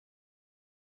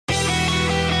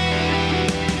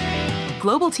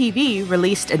Global TV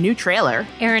released a new trailer.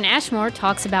 Aaron Ashmore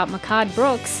talks about Makad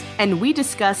Brooks. And we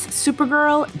discuss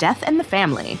Supergirl, Death and the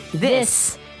Family.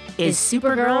 This is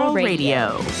Supergirl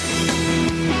Radio.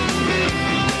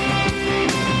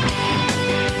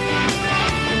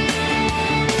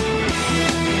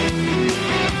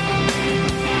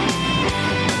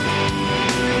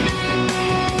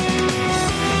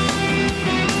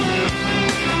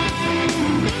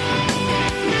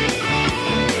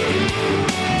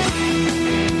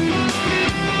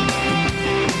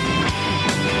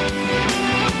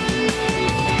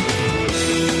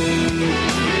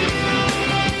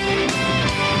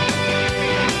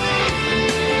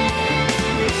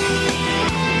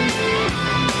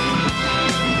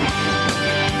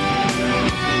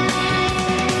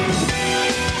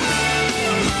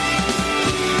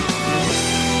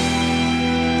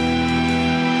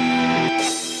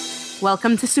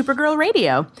 Welcome to Supergirl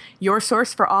Radio, your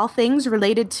source for all things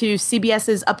related to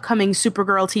CBS's upcoming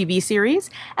Supergirl TV series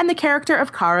and the character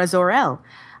of Kara Zor-El.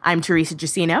 I'm Teresa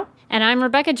Giacino. And I'm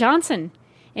Rebecca Johnson.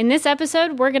 In this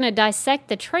episode, we're going to dissect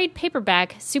the trade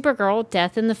paperback Supergirl,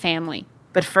 Death in the Family.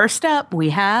 But first up, we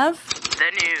have...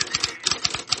 the news.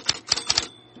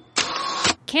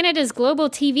 Canada's Global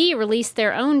TV released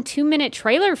their own 2-minute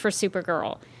trailer for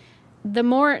Supergirl. The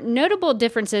more notable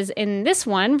differences in this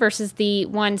one versus the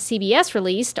one CBS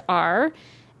released are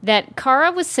that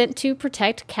Kara was sent to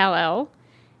protect Kal-El.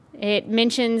 It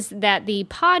mentions that the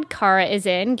pod Kara is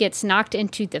in gets knocked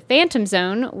into the Phantom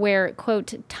Zone where,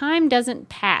 quote, time doesn't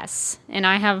pass. And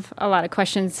I have a lot of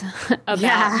questions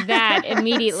about that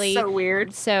immediately. So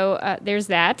weird. So there's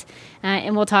that.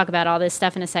 And we'll talk about all this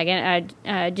stuff in a second.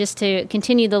 Just to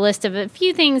continue the list of a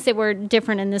few things that were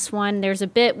different in this one, there's a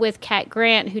bit with Cat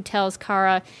Grant who tells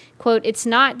Kara, quote, it's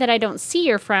not that I don't see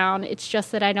your frown, it's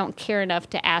just that I don't care enough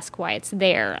to ask why it's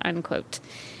there, unquote.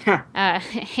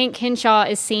 Hank Henshaw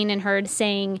is seen and heard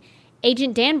saying,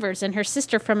 Agent Danvers and her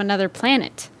sister from another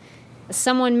planet.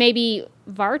 Someone, maybe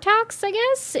Vartox, I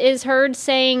guess, is heard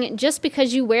saying, just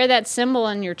because you wear that symbol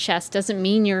on your chest doesn't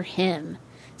mean you're him.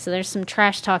 So there's some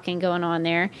trash talking going on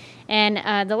there.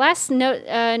 And the last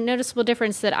noticeable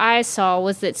difference that I saw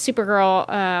was that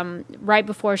Supergirl, right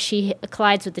before she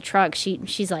collides with the truck,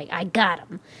 she's like, I got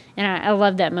him. And I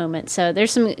love that moment. So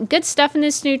there's some good stuff in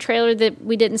this new trailer that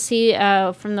we didn't see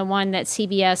from the one that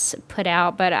CBS put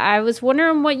out. But I was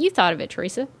wondering what you thought of it,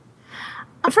 Teresa.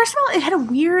 First of all,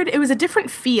 it was a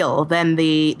different feel than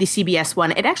the CBS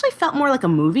one. It actually felt more like a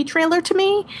movie trailer to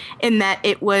me in that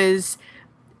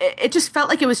it just felt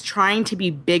like it was trying to be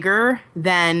bigger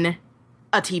than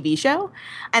a TV show.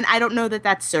 And I don't know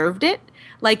that served it.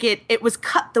 Like it was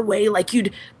cut the way like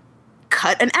you'd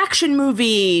cut an action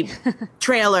movie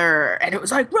trailer. And it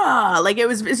was like, raw. Like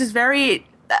it's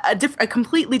just a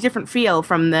completely different feel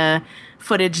from the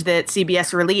footage that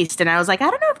CBS released. And I was like, I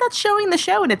don't know if that's showing the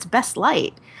show in its best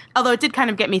light. Although it did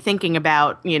kind of get me thinking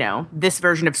about, this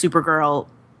version of Supergirl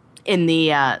in the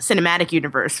cinematic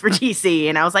universe for DC.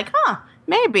 And I was like,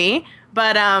 maybe,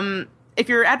 but if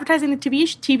you're advertising the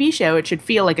TV show, it should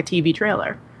feel like a TV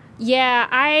trailer. Yeah,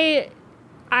 I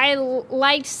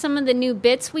liked some of the new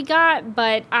bits we got,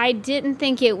 but I didn't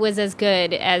think it was as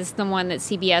good as the one that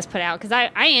CBS put out, because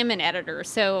I am an editor,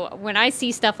 so when I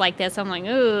see stuff like this, I'm like,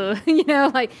 ooh,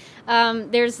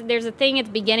 there's a thing at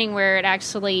the beginning where it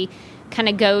actually kind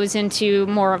of goes into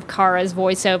more of Kara's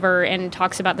voiceover and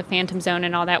talks about the Phantom Zone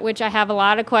and all that, which I have a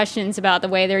lot of questions about the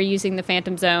way they're using the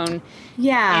Phantom Zone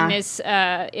in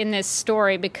this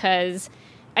story, because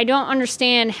I don't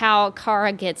understand how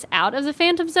Kara gets out of the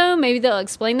Phantom Zone. Maybe they'll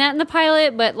explain that in the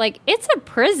pilot, but, it's a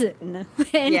prison.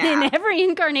 In every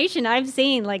incarnation I've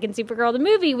seen, like in Supergirl the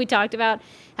movie, we talked about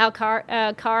how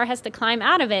Kara has to climb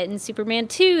out of it. In Superman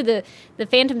 2, the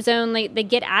Phantom Zone, they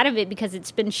get out of it because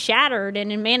it's been shattered. And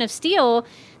in Man of Steel,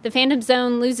 the Phantom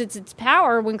Zone loses its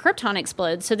power when Krypton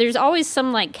explodes. So there's always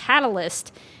some,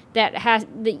 catalyst that has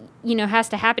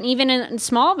to happen. Even in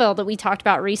Smallville that we talked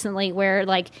about recently, where,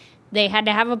 they had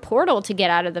to have a portal to get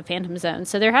out of the Phantom Zone.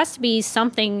 So there has to be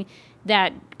something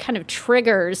that kind of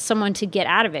triggers someone to get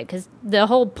out of it, because the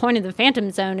whole point of the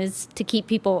Phantom Zone is to keep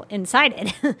people inside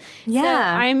it. Yeah.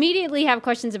 So I immediately have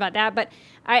questions about that, but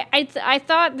I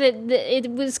thought that it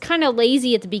was kind of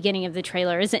lazy at the beginning of the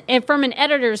trailer. And from an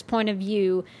editor's point of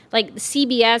view,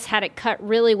 CBS had it cut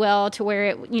really well to where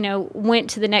it, went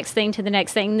to the next thing,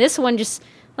 This one just...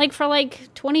 for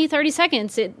 20, 30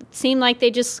 seconds, it seemed like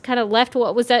they just kind of left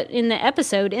what was in the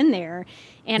episode in there.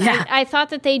 And I thought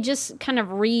that they just kind of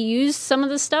reused some of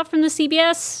the stuff from the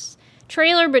CBS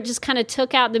trailer, but just kind of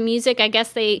took out the music. I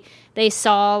guess they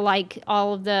saw,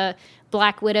 all of the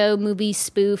Black Widow movie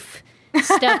spoof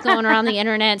stuff going around the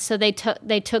internet. So they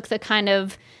took the kind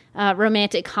of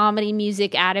romantic comedy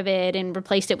music out of it and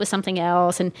replaced it with something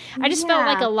else. And I just felt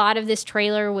like a lot of this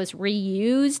trailer was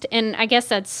reused. And I guess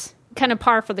that's kind of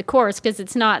par for the course because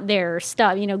it's not their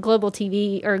stuff. You know, Global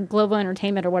TV or Global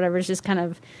Entertainment or whatever is just kind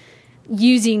of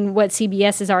using what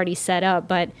CBS has already set up.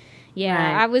 But yeah,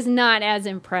 right. I was not as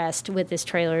impressed with this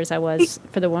trailer as I was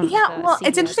for the one. Yeah, well,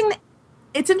 CBS.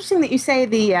 It's interesting that you say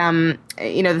the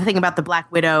the thing about the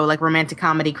Black Widow, like romantic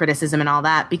comedy criticism and all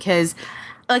that, because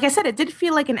like I said, it did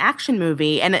feel like an action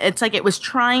movie, and it's like it was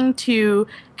trying to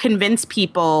convince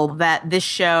people that this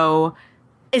show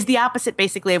is the opposite,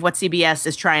 basically, of what CBS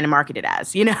is trying to market it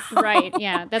as, you know? Right,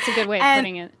 yeah, that's a good way of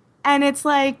putting it. And it's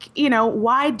like, you know,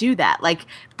 why do that? Like,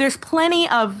 there's plenty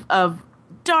of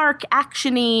dark,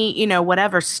 action-y, you know,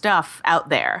 whatever stuff out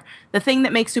there. The thing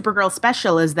that makes Supergirl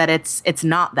special is that it's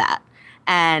not that.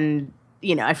 And,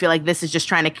 you know, I feel like this is just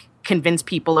trying to convince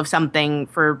people of something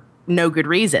for no good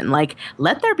reason. Like,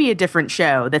 let there be a different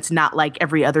show that's not like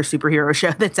every other superhero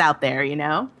show that's out there, you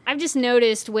know? I've just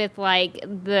noticed with, like,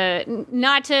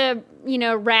 not to, you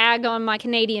know, rag on my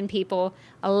Canadian people.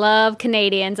 I love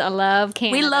Canadians. I love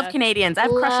Canada. We love Canadians. I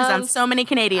have crushes on so many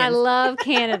Canadians. I love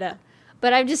Canada.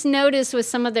 But I've just noticed with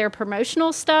some of their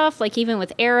promotional stuff, like even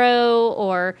with Arrow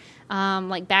or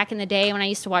like back in the day when I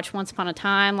used to watch Once Upon a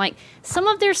Time, like some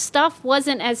of their stuff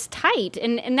wasn't as tight.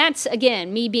 And that's,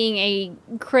 again, me being a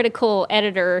critical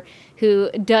editor who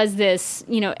does this,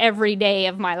 you know, every day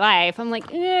of my life. I'm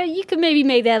like, you could maybe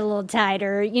make that a little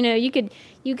tighter. You know, you could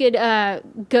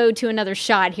go to another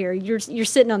shot here. You're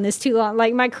sitting on this too long.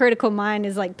 Like my critical mind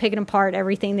is like picking apart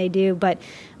everything they do. But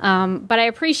I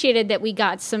appreciated that we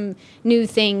got some new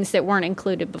things that weren't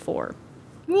included before.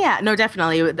 Yeah, no,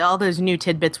 definitely. All those new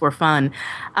tidbits were fun.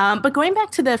 But going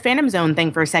back to the Phantom Zone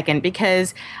thing for a second,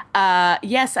 because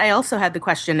yes, I also had the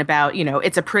question about, you know,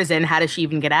 it's a prison. How does she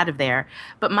even get out of there?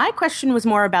 But my question was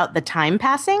more about the time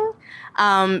passing.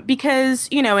 Because,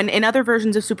 you know, in other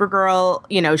versions of Supergirl,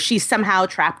 you know, she's somehow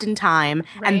trapped in time,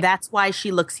 right. And that's why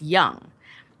she looks young.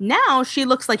 Now she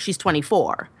looks like she's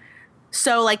 24.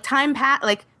 So, like,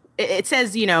 it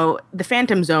says, you know, the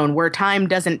Phantom Zone where time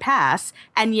doesn't pass,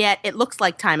 and yet it looks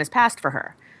like time has passed for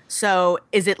her. So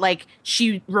is it like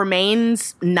she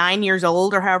remains 9 years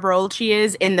old or however old she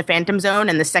is in the Phantom Zone,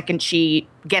 and the second she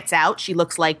gets out, she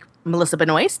looks like Melissa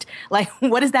Benoist? Like,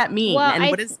 what does that mean? Well,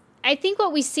 and I think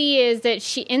what we see is that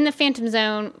she, in the Phantom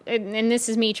Zone, and this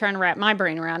is me trying to wrap my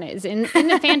brain around it, is in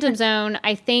the Phantom Zone,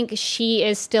 I think she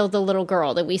is still the little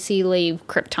girl that we see leave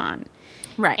Krypton.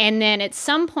 Right. And then at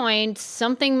some point,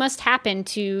 something must happen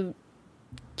to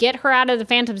get her out of the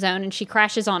Phantom Zone, and she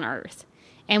crashes on Earth.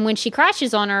 And when she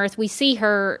crashes on Earth, we see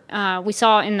her, we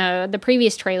saw in the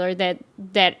previous trailer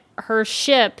that her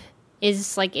ship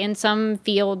is like in some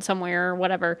field somewhere or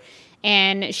whatever,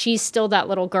 and she's still that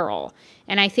little girl.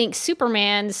 And I think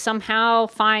Superman somehow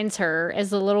finds her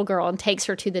as the little girl and takes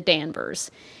her to the Danvers.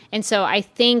 And so I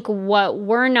think what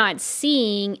we're not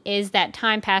seeing is that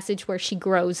time passage where she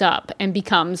grows up and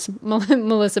becomes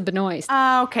Melissa Benoist.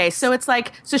 Okay, so it's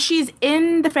like, so she's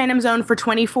in the Phantom Zone for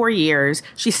 24 years.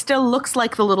 She still looks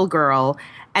like the little girl.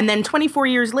 And then 24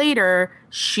 years later,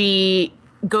 she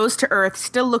goes to Earth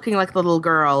still looking like the little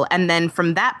girl, and then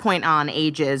from that point on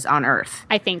ages on Earth.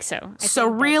 I think so. So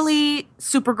really,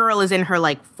 Supergirl is in her,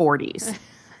 like, 40s.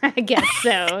 I guess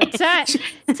so.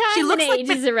 Time and age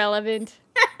is irrelevant.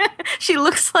 She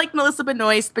looks like Melissa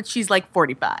Benoist, but she's, like,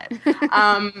 45.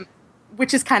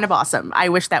 Which is kind of awesome. I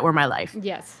wish that were my life.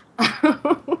 Yes.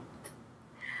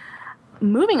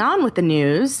 Moving on with the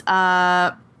news,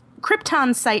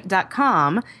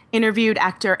 KryptonSite.com interviewed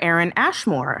actor Aaron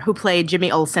Ashmore, who played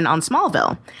Jimmy Olsen on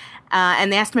Smallville.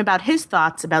 And they asked him about his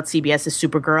thoughts about CBS's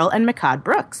Supergirl and Mehcad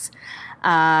Brooks.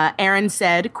 Aaron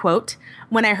said, quote,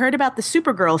 "When I heard about the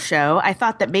Supergirl show, I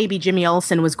thought that maybe Jimmy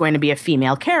Olsen was going to be a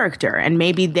female character, and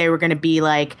maybe they were going to be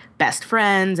like best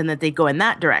friends and that they'd go in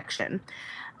that direction.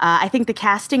 I think the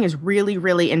casting is really,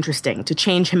 really interesting to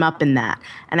change him up in that.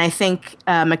 And I think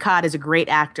Mehcad is a great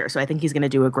actor, so I think he's going to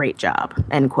do a great job,"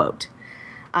 end quote.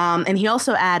 And he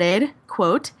also added,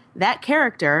 quote, "That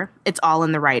character, it's all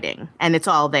in the writing, and it's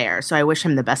all there, so I wish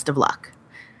him the best of luck."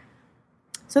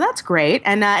 So that's great.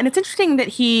 And it's interesting that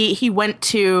he went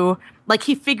to, like,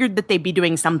 he figured that they'd be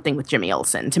doing something with Jimmy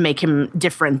Olsen to make him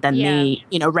different than the,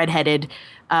 you know, redheaded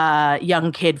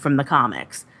young kid from the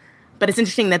comics. But it's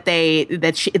interesting that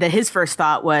that his first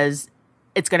thought was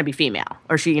it's going to be female,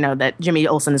 or that Jimmy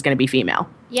Olsen is going to be female.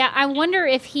 Yeah, I wonder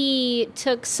if he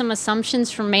took some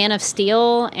assumptions from Man of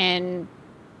Steel and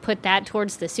put that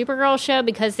towards the Supergirl show,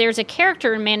 because there's a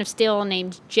character in Man of Steel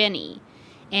named Jenny,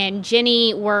 And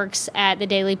Jenny works at the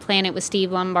Daily Planet with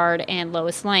Steve Lombard and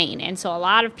Lois Lane. And so a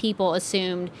lot of people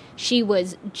assumed she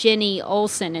was Jenny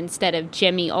Olsen instead of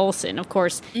Jimmy Olsen. Of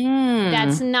course,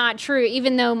 that's not true.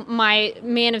 Even though my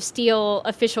Man of Steel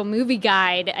official movie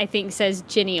guide, I think, says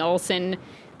Jenny Olsen,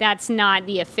 that's not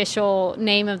the official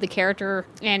name of the character.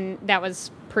 And that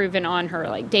was proven on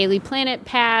her Daily Planet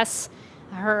pass,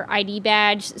 her ID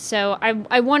badge. So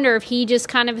I wonder if he just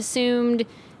kind of assumed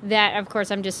that. Of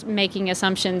course, I'm just making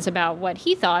assumptions about what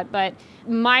he thought, but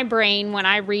my brain, when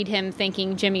I read him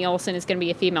thinking Jimmy Olsen is going to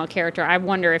be a female character, I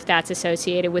wonder if that's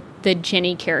associated with the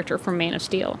Jenny character from Man of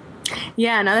Steel.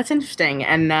 Yeah, no, that's interesting.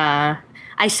 And I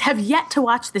have yet to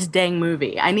watch this dang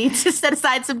movie. I need to set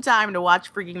aside some time to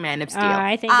watch freaking Man of Steel.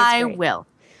 I think it's great. Will.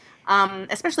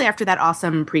 Especially after that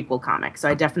awesome prequel comic, so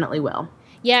I definitely will.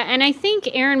 Yeah, and I think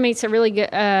Aaron makes a really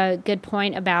good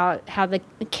point about how the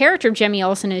character of Jimmy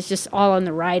Olsen is just all in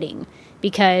the writing,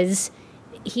 because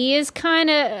he is kind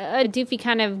of a doofy,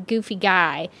 kind of goofy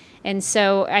guy. And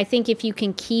so I think if you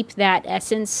can keep that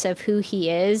essence of who he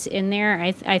is in there,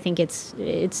 I think it's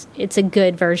a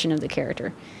good version of the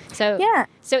character. So yeah.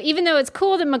 So even though it's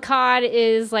cool that Makad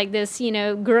is like this,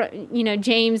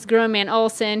 James Grown Man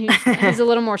Olsen, who's a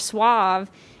little more suave,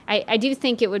 I do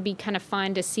think it would be kind of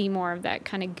fun to see more of that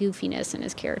kind of goofiness in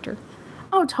his character.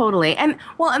 Oh, totally. And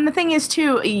the thing is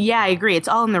too, yeah, I agree. It's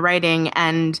all in the writing,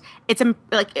 and it's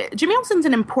Jimmy Olsen's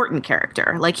an important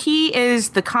character. Like, he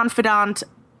is the confidant,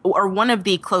 or one of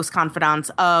the close confidants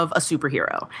of a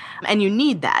superhero. And you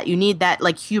need that. You need that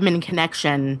human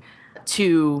connection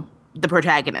to the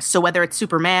protagonist. So whether it's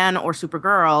Superman or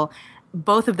Supergirl,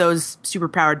 both of those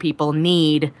superpowered people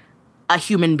need a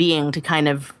human being to kind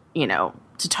of,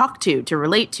 to talk to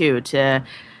relate to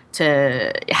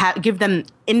give them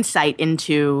insight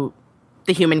into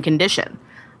the human condition.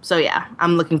 So yeah,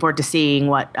 I'm looking forward to seeing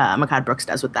what Makad Brooks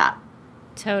does with that.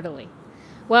 Totally.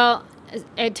 Well,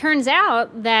 it turns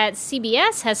out that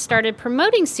CBS has started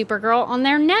promoting Supergirl on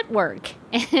their network.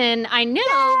 And I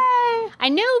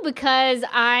know because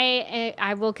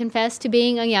I will confess to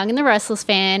being a Young and the Restless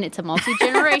fan. It's a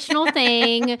multi-generational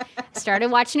thing. I started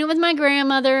watching it with my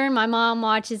grandmother. My mom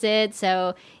watches it,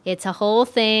 so it's a whole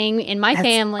thing in my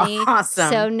family. Awesome.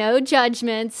 So no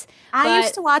judgments. I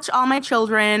used to watch All My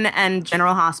Children and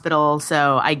General Hospital,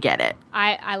 so I get it.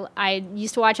 I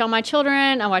used to watch All My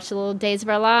Children. I watched a little Days of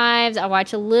Our Lives. I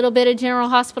watch a little bit of General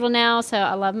Hospital now, so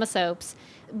I love my soaps.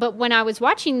 But when I was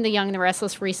watching The Young and the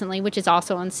Restless recently, which is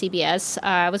also on CBS,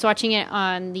 I was watching it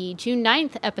on the June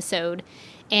 9th episode,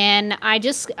 and I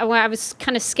was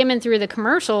kind of skimming through the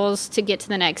commercials to get to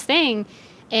the next thing,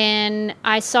 and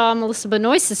I saw Melissa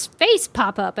Benoist's face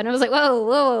pop up, and I was like,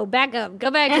 whoa, back up,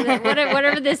 go back to that,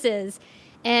 whatever this is.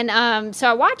 And so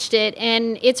I watched it,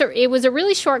 and it was a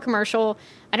really short commercial.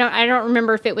 I don't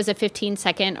remember if it was a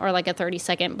 15-second or like a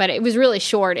 30-second, but it was really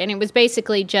short, and it was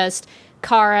basically just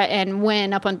Kara and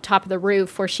Winn up on top of the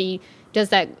roof where she does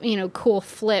that, cool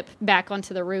flip back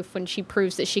onto the roof when she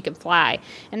proves that she can fly.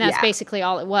 And that's basically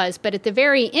all it was. But at the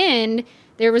very end,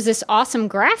 there was this awesome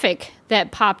graphic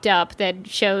that popped up that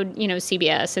showed,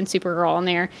 CBS and Supergirl on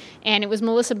there. And it was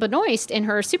Melissa Benoist in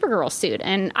her Supergirl suit.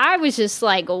 And I was just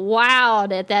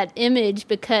wowed at that image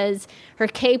because her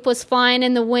cape was flying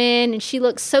in the wind and she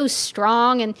looked so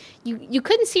strong. And you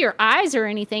couldn't see her eyes or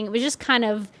anything. It was just kind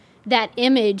of that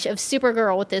image of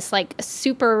Supergirl with this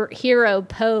superhero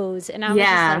pose, and I was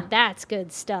just that's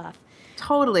good stuff.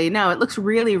 Totally. No, it looks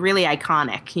really, really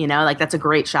iconic, that's a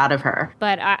great shot of her.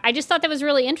 But I just thought that was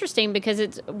really interesting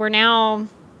because we're now,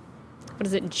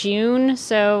 June?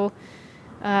 So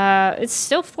it's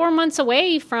still 4 months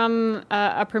away from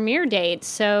a premiere date.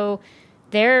 So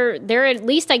they're at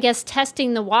least, I guess,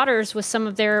 testing the waters with some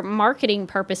of their marketing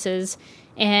purposes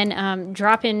and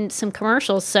dropping some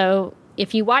commercials. So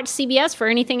if you watch CBS for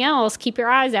anything else, keep your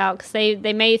eyes out because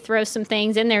they may throw some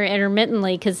things in there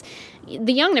intermittently because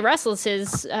The Young and the Restless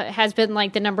has been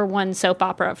the number one soap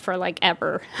opera for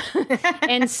ever.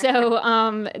 And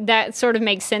so that sort of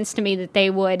makes sense to me that they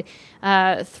would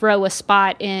throw a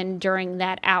spot in during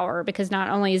that hour because not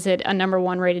only is it a number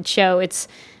one rated show, it's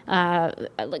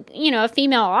a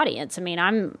female audience. I mean,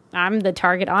 I'm the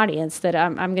target audience that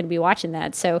I'm going to be watching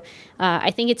that. So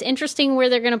I think it's interesting where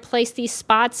they're going to place these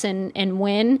spots and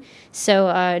when.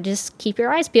 So just keep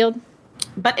your eyes peeled.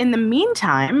 But in the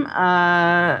meantime,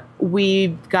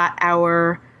 we've got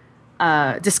our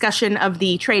discussion of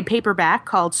the trade paperback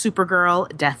called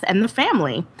Supergirl, Death and the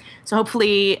Family. So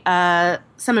hopefully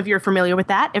some of you are familiar with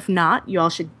that. If not, you all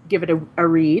should give it a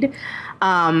read.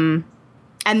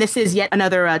 And this is yet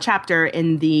another chapter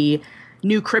in the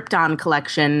New Krypton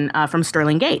collection from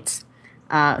Sterling Gates.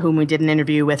 whom we did an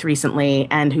interview with recently,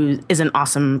 and who is an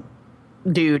awesome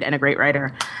dude and a great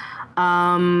writer.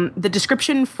 The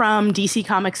description from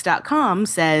DCComics.com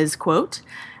says, quote,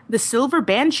 "The Silver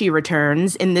Banshee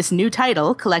returns in this new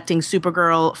title, collecting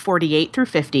Supergirl 48 through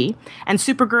 50 and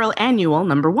Supergirl Annual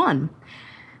 #1.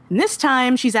 And this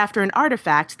time, she's after an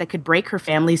artifact that could break her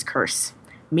family's curse.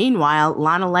 Meanwhile,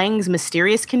 Lana Lang's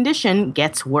mysterious condition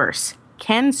gets worse.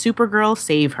 Can Supergirl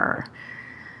save her?"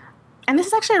 And this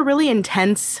is actually a really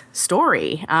intense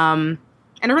story, and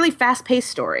a really fast-paced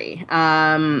story.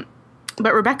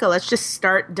 But Rebecca, let's just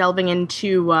start delving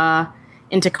into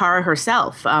Kara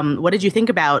herself. What did you think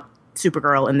about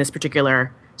Supergirl in this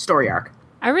particular story arc?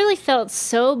 I really felt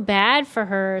so bad for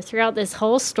her throughout this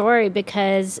whole story,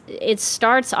 because it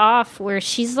starts off where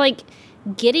she's like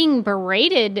getting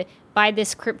berated by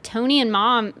this Kryptonian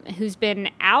mom who's been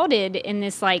outed in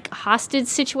this like hostage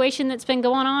situation that's been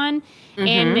going on. Mm-hmm.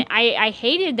 And I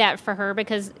hated that for her,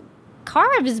 because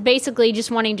Kara is basically just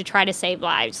wanting to try to save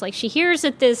lives. Like, she hears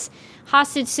that this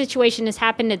hostage situation has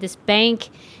happened at this bank,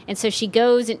 and so she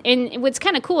goes, and what's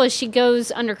kind of cool is she goes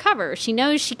undercover. She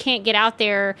knows she can't get out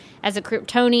there as a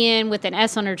Kryptonian with an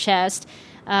S on her chest,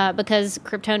 because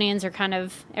Kryptonians are kind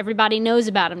of, everybody knows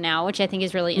about them now, which I think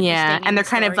is really interesting. Yeah, and they're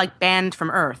kind of like banned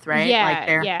from Earth, right?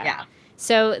 Yeah.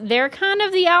 So they're kind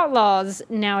of the outlaws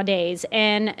nowadays.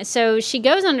 And so she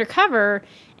goes undercover,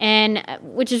 and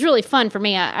which is really fun for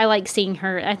me. I like seeing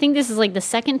her. I think this is like the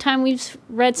second time we've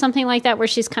read something like that, where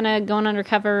she's kind of going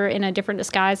undercover in a different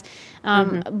disguise.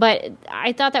 But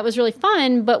I thought that was really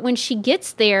fun. But when she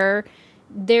gets there,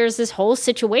 there's this whole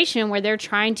situation where they're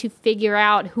trying to figure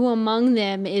out who among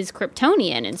them is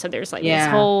Kryptonian. And so there's like this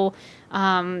whole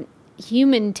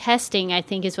human testing, I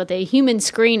think is what human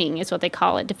screening is what they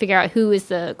call it, to figure out who is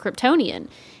the Kryptonian.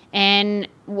 And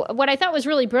what I thought was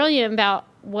really brilliant about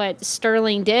what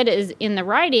Sterling did is in the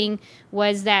writing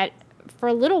was that for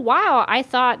a little while, I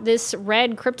thought this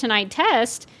red kryptonite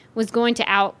test was going to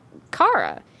out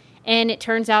Kara. And it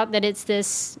turns out that it's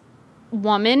this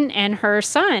woman and her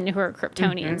son who are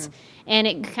Kryptonians. Mm-hmm. And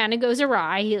it kind of goes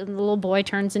awry. The little boy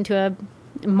turns into a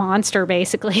monster,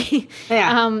 basically.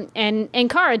 Yeah. And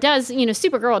Kara does,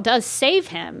 Supergirl does save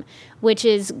him, which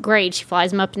is great. She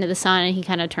flies him up into the sun, and he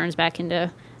kind of turns back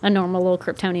into a normal little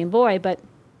Kryptonian boy. But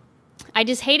I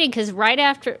just hate it because right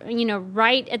at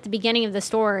the beginning of the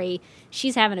story,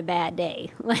 she's having a bad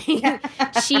day. Like,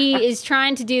 she is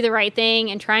trying to do the right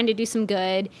thing and trying to do some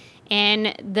good.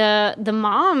 And the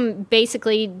mom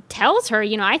basically tells her,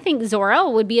 I think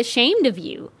Zor-El would be ashamed of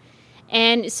you.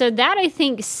 And so that, I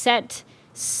think, set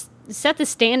the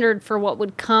standard for what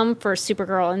would come for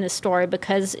Supergirl in this story,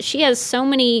 because she has so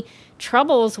many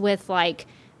troubles with, like,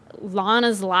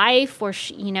 Lana's life, where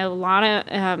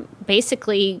Lana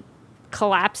basically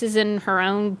collapses in her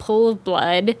own pool of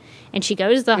blood, and she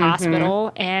goes to the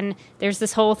hospital, and there's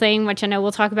this whole thing, which I know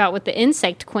we'll talk about with the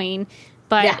Insect Queen,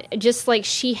 but just like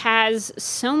she has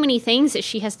so many things that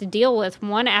she has to deal with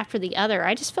one after the other.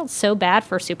 I just felt so bad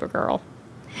for Supergirl.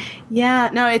 Yeah,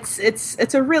 no,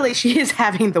 it's a really, she is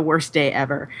having the worst day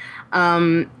ever.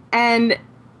 And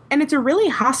it's a really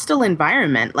hostile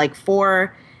environment, like,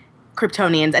 for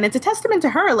Kryptonians, and it's a testament to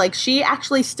her. Like, she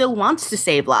actually still wants to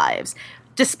save lives,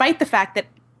 despite the fact that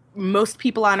most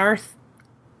people on Earth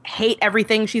hate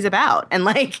everything she's about, and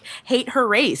like hate her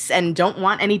race and don't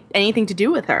want anything to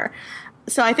do with her.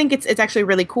 So I think it's actually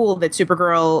really cool that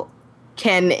Supergirl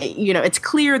can, it's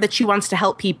clear that she wants to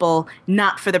help people,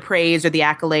 not for the praise or the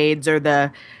accolades or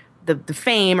the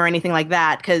fame or anything like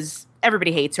that, because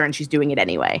everybody hates her and she's doing it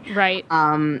anyway. Right.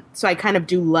 So I kind of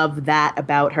do love that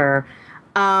about her.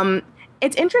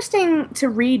 It's interesting to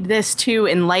read this too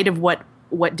in light of what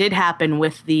did happen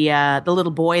with the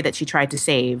little boy that she tried to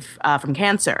save from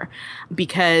cancer,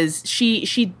 because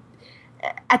she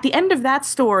at the end of that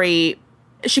story,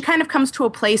 she kind of comes to a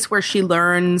place where she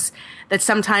learns that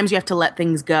sometimes you have to let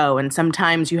things go, and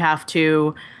sometimes you have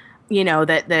to,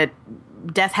 that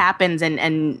death happens,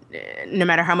 and no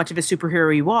matter how much of a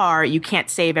superhero you are, you can't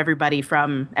save everybody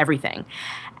from everything.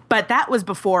 But that was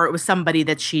before it was somebody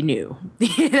that she knew,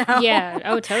 Yeah.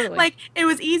 Oh, totally. Like, it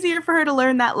was easier for her to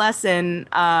learn that lesson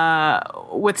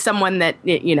with someone that,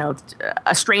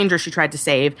 a stranger she tried to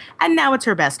save, and now it's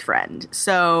her best friend.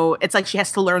 So it's like she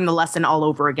has to learn the lesson all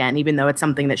over again, even though it's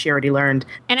something that she already learned.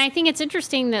 And I think it's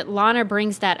interesting that Lana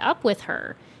brings that up with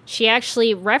her. She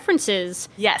actually references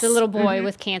the little boy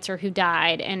with cancer who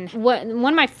died. And one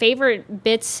of my favorite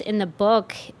bits in the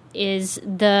book is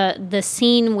the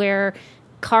scene where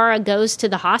Kara goes to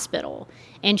the hospital,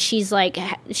 and she's like,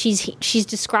 she's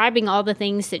describing all the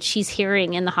things that she's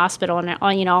hearing in the hospital,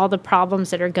 and all the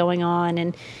problems that are going on,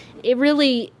 and it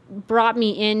really brought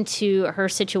me into her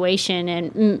situation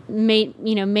and made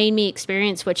me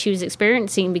experience what she was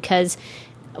experiencing, because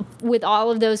with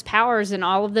all of those powers and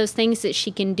all of those things that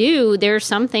she can do, there are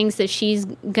some things that she's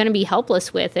going to be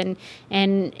helpless with.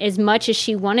 And as much as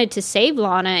she wanted to save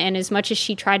Lana, and as much as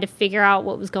she tried to figure out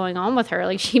what was going on with her,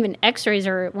 like she even x-rays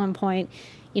her at one point,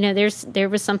 there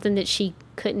was something that she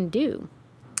couldn't do.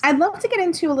 I'd love to get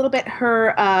into a little bit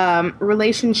her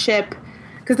relationship,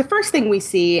 because the first thing we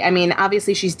see, I mean,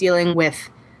 obviously she's dealing with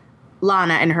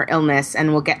Lana and her illness,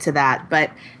 and we'll get to that,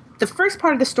 but the first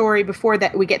part of the story, before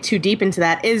that we get too deep into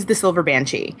that, is the Silver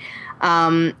Banshee.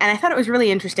 And I thought it was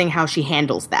really interesting how she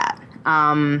handles that.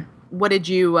 What did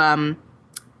you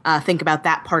think about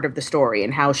that part of the story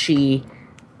and how she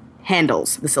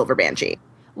handles the Silver Banshee?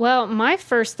 Well, my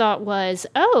first thought was,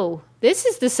 oh, this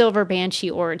is the Silver Banshee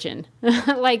origin.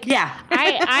 Yeah.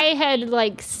 I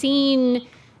had seen...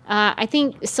 I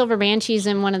think Silver Banshee's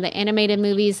in one of the animated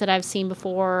movies that I've seen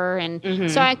before. And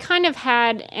so I kind of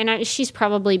had, and she's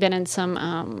probably been in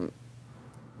some,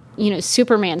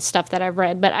 Superman stuff that I've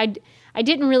read, but I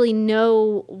didn't really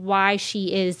know why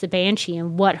she is the Banshee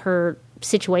and what her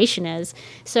situation is.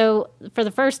 So for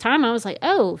the first time, I was like,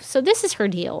 oh, so this is her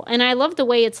deal. And I love the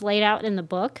way it's laid out in the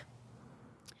book,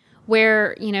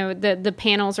 where, the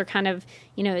panels are kind of,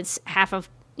 it's half of,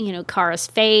 Kara's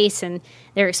face, and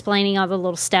they're explaining all the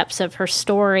little steps of her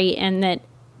story, and that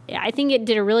I think it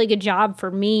did a really good job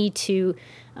for me to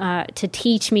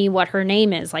teach me what her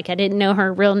name is. Like, I didn't know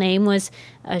her real name was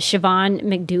Siobhan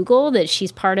McDougal, that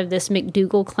she's part of this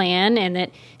McDougal clan, and that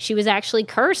she was actually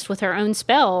cursed with her own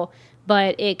spell,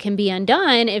 but it can be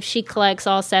undone if she collects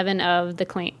all 7 of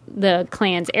the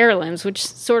clan's heirlooms, which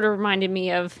sort of reminded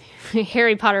me of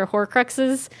Harry Potter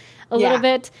Horcruxes a little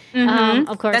bit. Mm-hmm.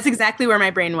 Of course, that's exactly where my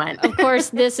brain went. Of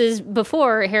course, this is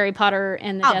before Harry Potter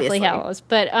and the Obviously. Deathly Hallows.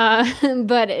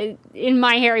 But in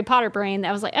my Harry Potter brain,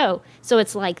 I was like, oh, so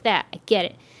it's like that. I get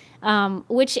it. And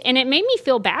it made me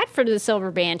feel bad for the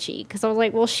Silver Banshee, because I was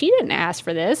like, well, she didn't ask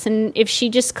for this, and if she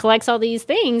just collects all these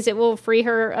things, it will free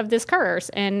her of this curse,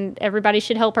 and everybody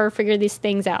should help her figure these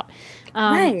things out.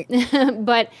 Right.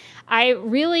 But I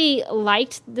really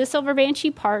liked the Silver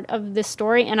Banshee part of this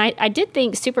story, and I did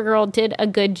think Supergirl did a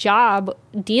good job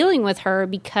dealing with her,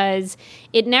 because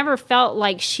it never felt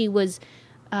like she was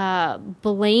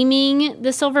blaming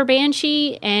the Silver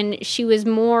Banshee, and she was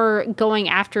more going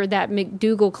after that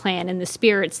McDougal clan and the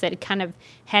spirits that kind of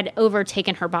had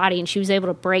overtaken her body, and she was able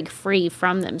to break free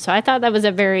from them. So I thought that was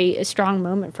a very strong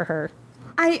moment for her.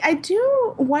 I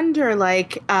do wonder,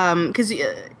 because...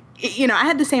 I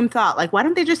had the same thought. Like, why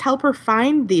don't they just help her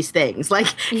find these things? Like,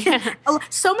 yeah.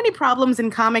 So many problems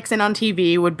in comics and on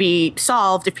TV would be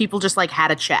solved if people just, had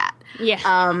a chat. Yeah.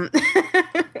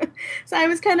 So I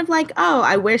was kind of like, oh,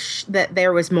 I wish that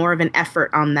there was more of an effort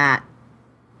on that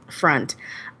front.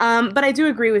 But I do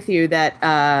agree with you that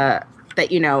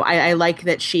I like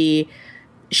that she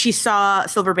saw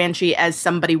Silver Banshee as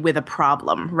somebody with a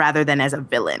problem rather than as a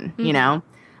villain,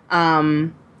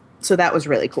 So that was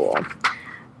really cool.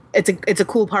 It's a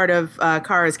cool part of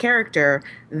Kara's character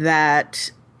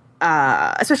that,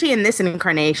 especially in this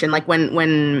incarnation, like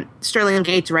when Sterling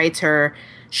Gates writes her,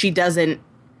 she doesn't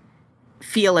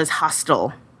feel as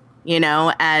hostile,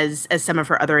 as some of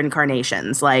her other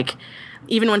incarnations. Like,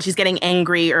 even when she's getting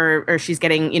angry or she's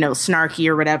getting, snarky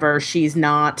or whatever, she's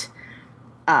not.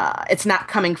 It's not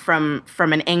coming from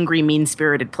an angry,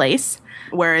 mean-spirited place.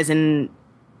 Whereas in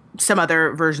some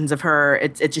other versions of her,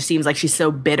 it just seems like she's so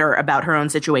bitter about her own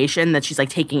situation that she's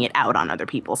taking it out on other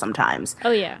people sometimes.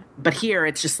 Oh, yeah. But here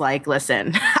it's just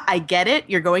listen, I get it.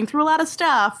 You're going through a lot of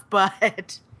stuff,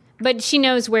 but she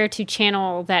knows where to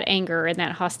channel that anger and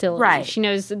that hostility. Right. She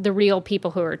knows the real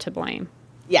people who are to blame.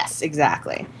 Yes,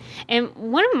 exactly. And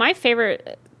one of my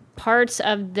favorite parts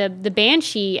of the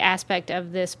Banshee aspect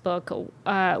of this book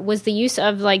was the use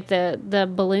of the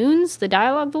balloons, the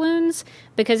dialogue balloons,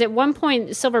 because at one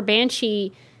point Silver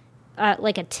Banshee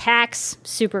attacks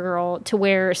Supergirl to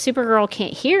where Supergirl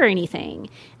can't hear anything,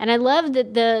 and I love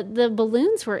that the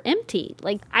balloons were empty.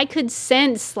 I could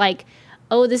sense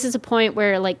oh, this is a point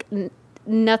where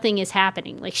nothing is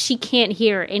happening. She can't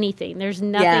hear anything. There's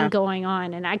nothing going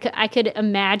on, and I could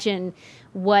imagine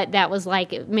what that was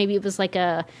like. Maybe it was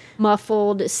a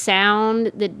muffled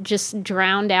sound that just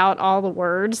drowned out all the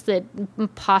words that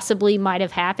possibly might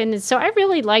have happened. And so I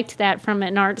really liked that from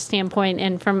an art standpoint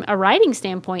and from a writing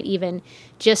standpoint, even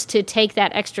just to take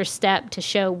that extra step to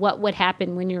show what would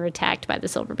happen when you're attacked by the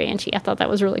Silver Banshee. I thought that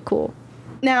was really cool.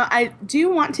 Now, I do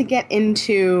want to get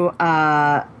into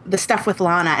the stuff with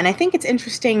Lana, and I think it's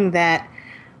interesting that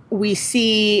we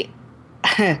see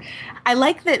I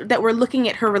like that we're looking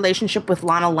at her relationship with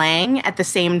Lana Lang at the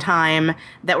same time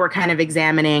that we're kind of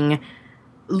examining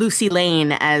Lucy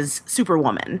Lane as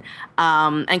Superwoman,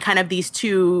 and kind of these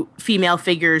two female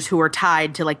figures who are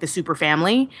tied to like the super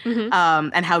family,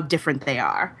 and how different they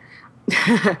are.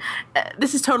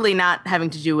 This is totally not having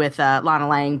to do with Lana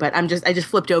Lang, but I just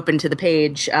flipped open to the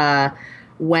page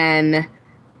when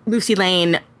Lucy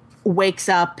Lane wakes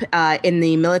up in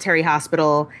the military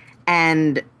hospital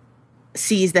and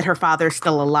sees that her father's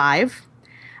still alive.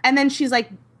 And then she's like,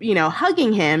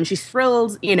 hugging him. She's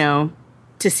thrilled,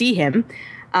 to see him.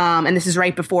 And this is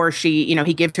right before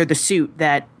he gives her the suit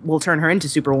that will turn her into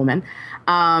Superwoman.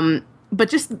 But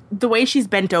just the way she's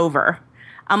bent over,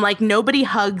 I'm like, nobody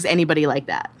hugs anybody like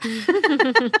that.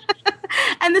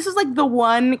 And this is like the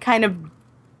one kind of,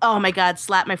 oh my God,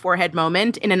 slap my forehead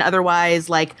moment in an otherwise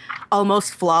like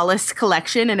almost flawless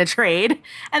collection in a trade.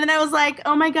 And then I was like,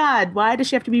 oh my God, why does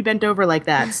she have to be bent over like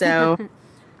that? So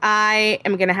I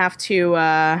am going to have to,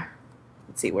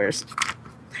 let's see,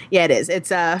 yeah, it is. It's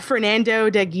Fernando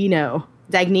Dagnino.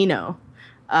 Dagnino?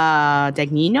 I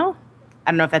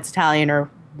don't know if that's Italian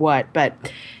or what,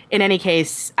 but in any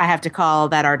case, I have to call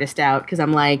that artist out because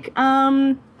I'm like,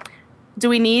 do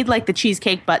we need like the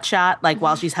cheesecake butt shot like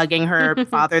while she's hugging her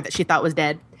father that she thought was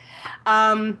dead?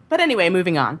 But anyway,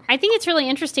 moving on. I think it's really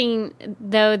interesting,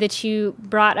 though, that you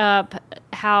brought up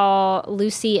how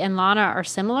Lucy and Lana are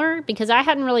similar, because I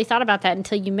hadn't really thought about that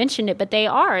until you mentioned it, but they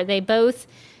are. They both,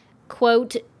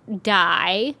 quote,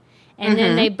 die, and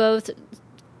then they both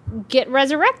get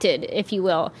resurrected, if you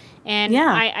will. And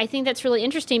I think that's really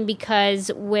interesting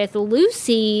because with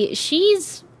Lucy,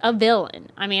 she's a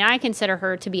villain. I mean, I consider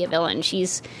her to be a villain.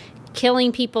 She's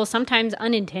killing people, sometimes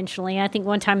unintentionally. I think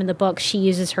one time in the book, she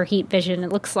uses her heat vision,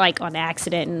 it looks like on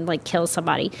accident, and like kills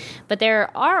somebody. But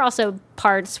there are also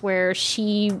parts where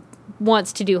she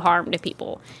wants to do harm to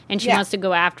people, and she wants to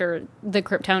go after the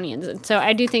Kryptonians. And so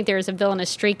I do think there's a villainous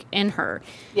streak in her.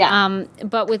 Yeah.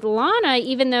 But with Lana,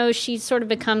 even though she sort of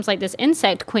becomes like this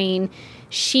insect queen,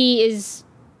 she is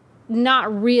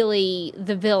not really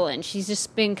the villain. She's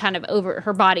just been kind of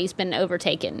her body's been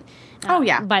overtaken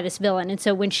by this villain. And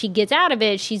so when she gets out of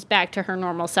it, she's back to her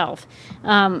normal self.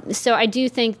 So I do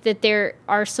think that there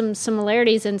are some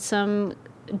similarities and some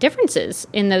differences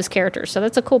in those characters. So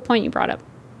that's a cool point you brought up.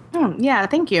 Oh, yeah,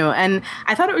 thank you. And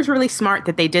I thought it was really smart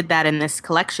that they did that in this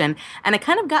collection. And it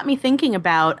kind of got me thinking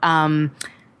about,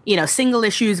 single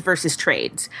issues versus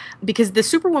trades. Because the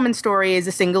Superwoman story is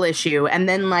a single issue, and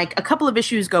then like a couple of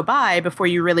issues go by before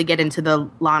you really get into the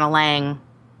Lana Lang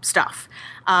stuff.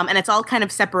 And it's all kind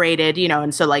of separated,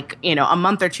 and so like, a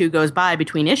month or two goes by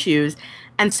between issues.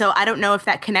 And so I don't know if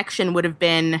that connection would have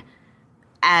been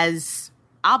as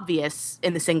obvious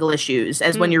in the single issues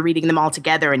as when you're reading them all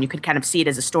together and you could kind of see it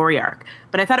as a story arc.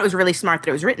 But I thought it was really smart that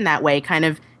it was written that way. Kind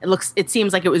of, it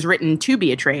seems like it was written to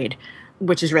be a trade,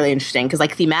 which is really interesting because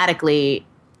like thematically,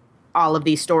 all of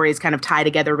these stories kind of tie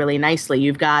together really nicely.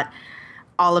 You've got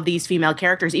all of these female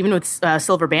characters, even with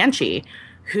Silver Banshee,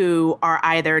 who are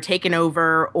either taken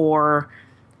over or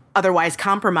otherwise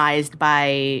compromised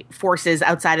by forces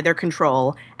outside of their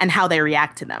control, and how they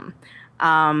react to them.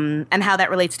 And how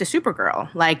that relates to Supergirl.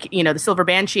 Like, the Silver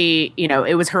Banshee,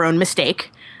 it was her own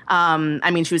mistake.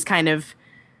 She was kind of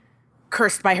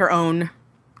cursed by her own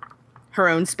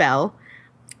spell.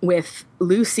 With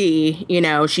Lucy,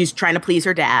 she's trying to please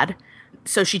her dad.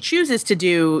 So she chooses to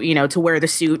do, to wear the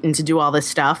suit and to do all this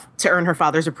stuff to earn her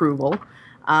father's approval.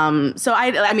 So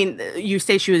you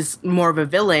say she was more of a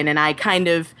villain, and I kind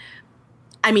of,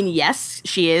 yes,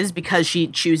 she is, because she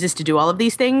chooses to do all of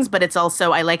these things, but it's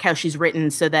also, I like how she's written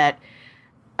so that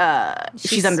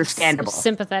she's understandable.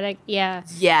 Sympathetic, yeah.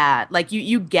 Yeah, like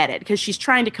you get it, because she's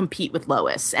trying to compete with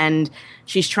Lois, and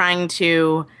she's trying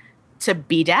to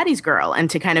be Daddy's girl and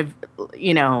to kind of,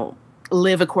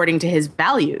 live according to his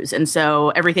values. And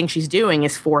so everything she's doing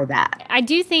is for that. I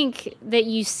do think that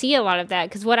you see a lot of that,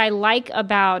 because what I like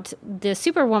about the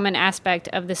Superwoman aspect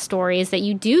of the story is that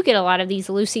you do get a lot of these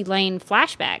Lucy Lane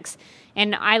flashbacks.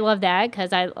 And I love that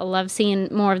because I love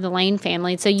seeing more of the Lane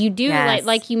family. So you do,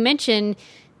 like you mentioned,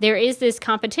 there is this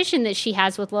competition that she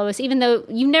has with Lois, even though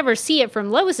you never see it from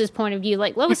Lois's point of view.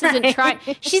 Like, Lois isn't trying,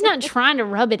 she's not trying to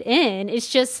rub it in. It's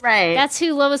just, that's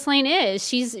who Lois Lane is.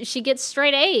 She gets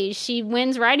straight A's. She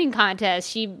wins writing contests.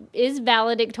 She is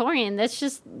valedictorian. That's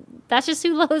just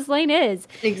who Lois Lane is.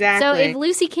 Exactly. So if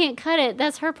Lucy can't cut it,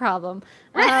 that's her problem.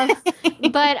 But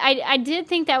I did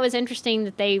think that was interesting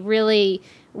that they really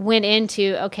went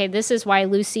into, okay, this is why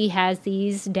Lucy has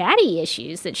these daddy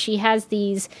issues, that she has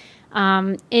these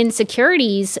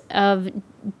insecurities of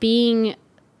being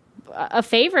a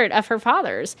favorite of her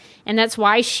father's. And that's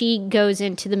why she goes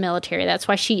into the military. That's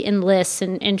why she enlists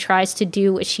and tries to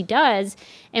do what she does.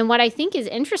 And what I think is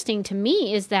interesting to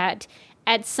me is that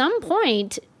at some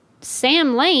point,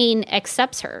 Sam Lane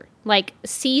accepts her, like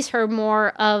sees her more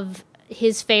of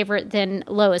his favorite than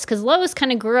Lois. Because Lois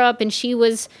kind of grew up and she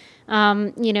was...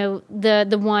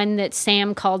 the one that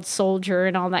Sam called soldier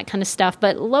and all that kind of stuff.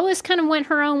 But Lois kind of went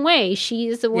her own way. She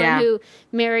is the one who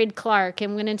married Clark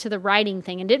and went into the writing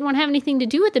thing and didn't want to have anything to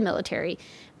do with the military.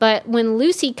 But when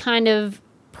Lucy kind of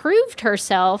proved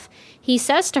herself, he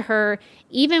says to her,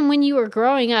 even when you were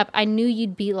growing up, I knew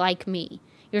you'd be like me.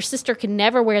 Your sister could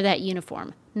never wear that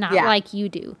uniform, not like you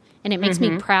do. And it makes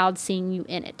me proud seeing you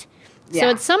in it. So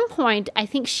at some point, I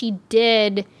think she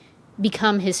did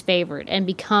become his favorite and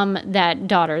become that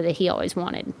daughter that he always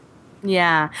wanted.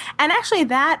 Yeah. And actually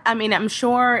I'm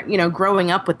sure, growing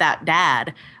up with that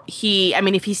dad,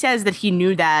 if he says that he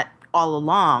knew that all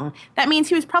along, that means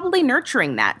he was probably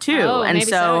nurturing that too. Oh, and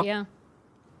maybe so, yeah.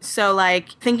 So, like,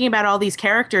 thinking about all these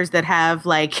characters that have,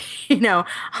 like,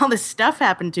 all this stuff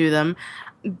happen to them,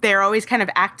 they're always kind of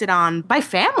acted on by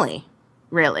family,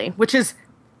 really, which is,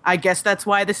 I guess that's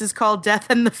why this is called Death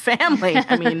in the Family.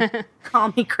 I mean,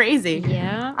 call me crazy.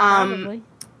 Yeah, probably.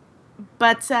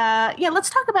 But, let's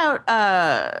talk about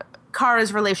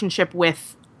Kara's relationship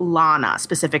with Lana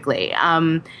specifically.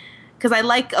 Because I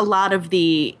like a lot of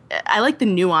the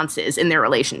nuances in their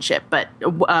relationship. But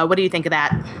what do you think of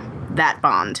that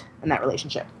bond and that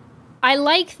relationship? I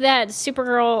like that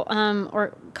Supergirl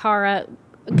or Kara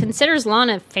considers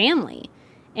Lana family.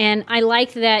 And I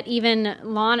like that even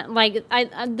Lana,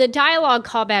 the dialogue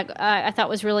callback I thought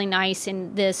was really nice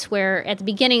in this, where at the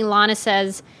beginning Lana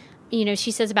says,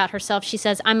 she says about herself, she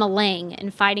says, I'm a Lang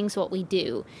and fighting's what we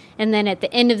do. And then at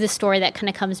the end of the story that kind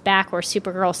of comes back where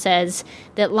Supergirl says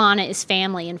that Lana is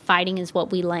family and fighting is what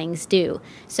we Langs do.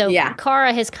 So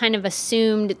Kara has kind of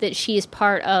assumed that she is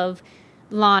part of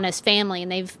Lana's family, and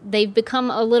they've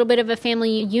become a little bit of a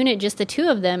family unit, just the two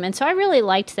of them. And so I really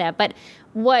liked that. But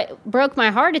what broke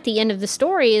my heart at the end of the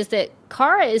story is that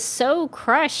Kara is so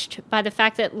crushed by the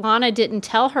fact that Lana didn't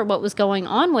tell her what was going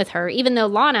on with her, even though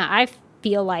Lana, I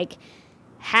feel like,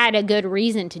 had a good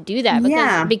reason to do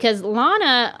that. Because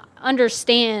Lana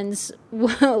understands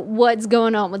what's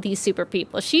going on with these super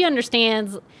people. She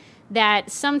understands that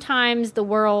sometimes the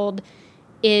world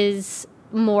is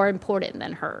more important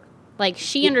than her. Like,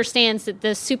 she understands that the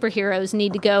superheroes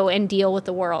need to go and deal with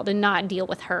the world and not deal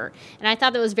with her. And I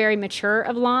thought that was very mature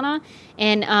of Lana.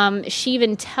 And she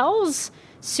even tells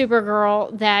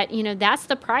Supergirl that, that's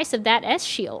the price of that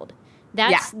S-shield.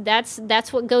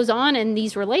 That's what goes on in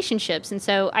these relationships. And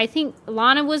so I think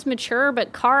Lana was mature,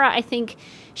 but Kara, I think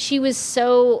she was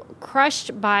so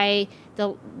crushed by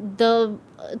the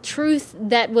truth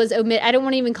that was omitted. I don't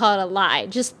want to even call it a lie.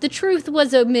 Just the truth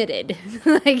was omitted.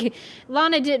 Like,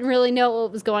 Lana didn't really know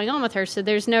what was going on with her, so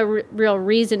there's no real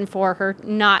reason for her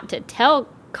not to tell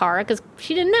Kara because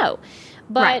she didn't know.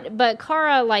 But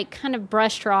Kara, kind of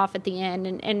brushed her off at the end,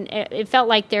 and it felt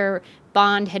like their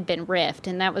bond had been ripped,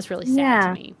 and that was really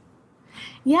sad to me.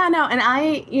 Yeah, no, and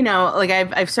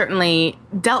I've certainly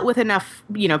dealt with enough,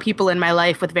 people in my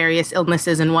life with various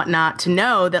illnesses and whatnot to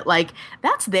know that,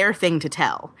 that's their thing to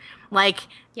tell.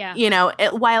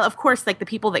 While, of course, the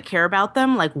people that care about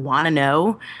them, want to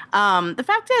know. The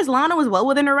fact is, Lana was well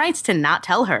within her rights to not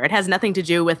tell her. It has nothing to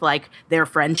do with, their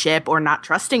friendship or not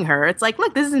trusting her. It's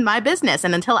look, this is my business,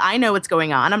 and until I know what's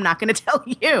going on, I'm not going to tell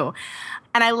you.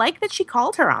 And I like that she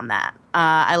called her on that.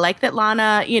 I like that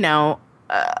Lana,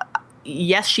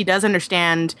 yes, she does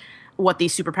understand what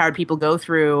these superpowered people go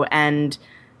through, and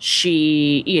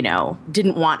she,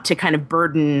 didn't want to kind of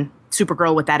burden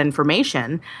Supergirl with that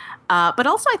information. But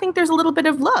also, I think there's a little bit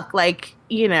of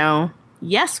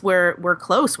yes, we're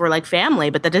close, we're like family,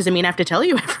 but that doesn't mean I have to tell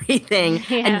you everything,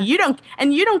 and you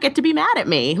don't get to be mad at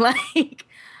me,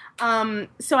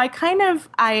 So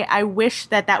I wish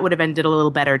that would have ended a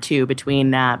little better too between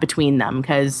them,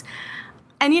 because.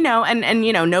 And,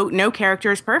 no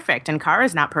character is perfect, and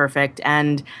Kara's not perfect.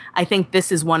 And I think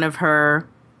this is one of her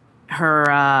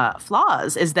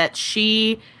flaws, is that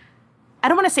I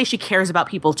don't want to say she cares about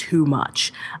people too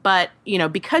much, but,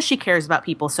 because she cares about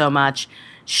people so much,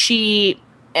 she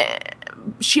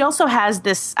also has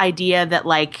this idea that,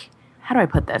 how do I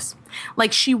put this?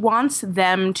 She wants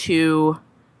them to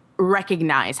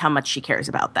recognize how much she cares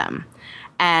about them.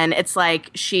 And it's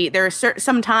there are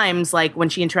sometimes when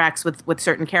she interacts with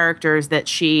certain characters that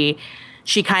she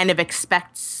kind of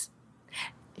expects.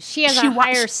 She has a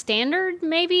higher standard,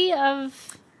 maybe,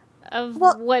 of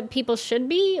what people should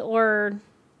be, or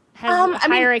has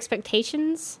higher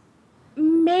expectations.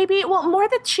 Maybe, well, more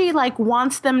that she like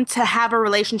wants them to have a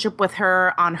relationship with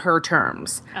her on her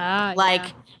terms. Like,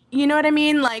 Yeah. you know what I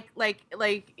mean? Like,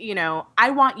 you know, I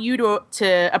want you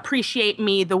to appreciate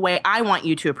me the way I want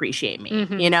you to appreciate me.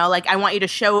 Mm-hmm. You know, like I want you to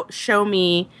show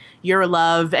me your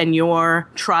love and your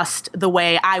trust the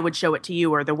way I would show it to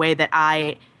you, or the way that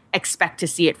I expect to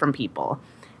see it from people.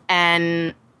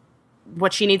 And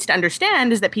what she needs to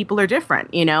understand is that people are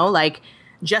different, you know? Like,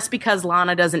 just because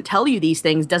Lana doesn't tell you these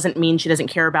things doesn't mean she doesn't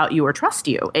care about you or trust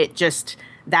you. It just,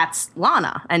 that's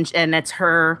Lana, and it's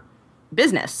her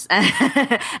business.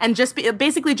 And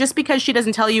basically just because she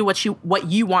doesn't tell you what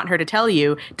you want her to tell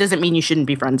you doesn't mean you shouldn't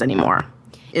be friends anymore,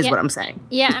 is what I'm saying.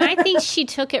 Yeah, and I think she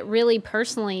took it really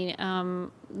personally,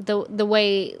 the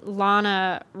way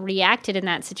Lana reacted in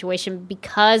that situation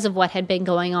because of what had been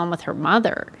going on with her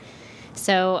mother.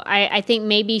 So I think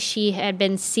maybe she had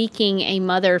been seeking a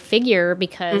mother figure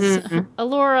because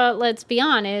Alora, let's be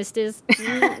honest, is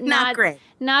not great.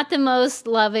 Not the most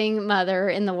loving mother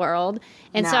in the world.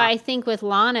 And so I think with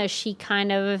Lana, she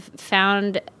kind of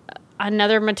found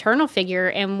another maternal figure.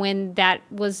 And when that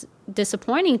was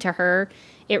disappointing to her,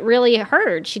 it really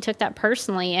hurt. She took that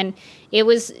personally. And it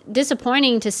was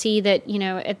disappointing to see that, you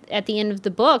know, at the end of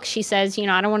the book, she says, you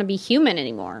know, I don't want to be human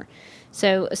anymore.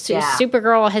 So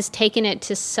Supergirl has taken it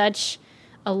to such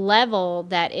a level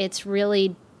that it's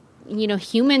really, you know,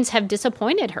 humans have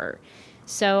disappointed her.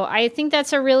 So I think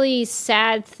that's a really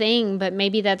sad thing, but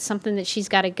maybe that's something that she's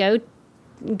got to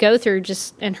go through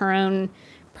just in her own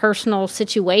personal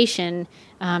situation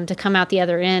to come out the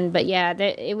other end. But yeah,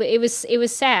 it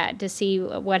was sad to see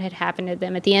what had happened to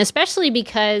them at the end, especially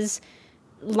because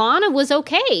Lana was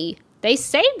okay. They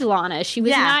saved Lana. She was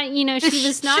not, you know, she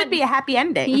was not. Should be a happy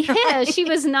ending. Yeah, she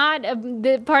was not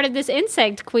the part of this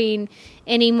insect queen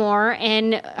anymore,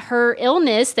 and her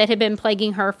illness that had been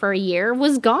plaguing her for a year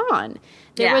was gone.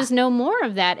 There was no more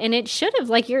of that, and it should have,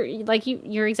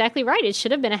 you're exactly right. It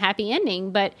should have been a happy ending,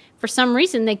 but for some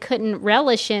reason they couldn't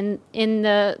relish in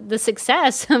the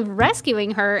success of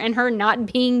rescuing her and her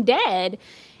not being dead.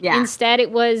 Yeah. Instead, it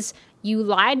was, you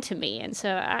lied to me, and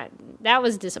so that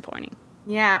was disappointing.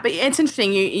 Yeah, but it's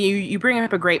interesting. You bring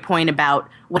up a great point about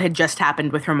what had just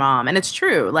happened with her mom, and it's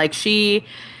true. Like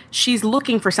she's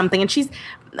looking for something, and she's.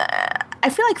 I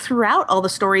feel like throughout all the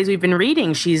stories we've been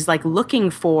reading, she's like looking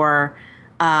for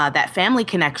that family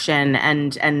connection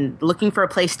and looking for a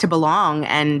place to belong,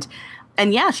 and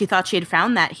yeah, she thought she had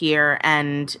found that here,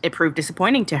 and it proved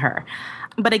disappointing to her.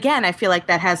 But again, I feel like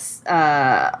that has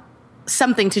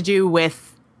something to do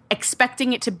with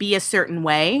expecting it to be a certain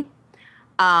way.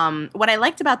 What I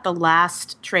liked about the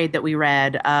last trade that we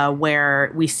read,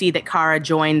 where we see that Kara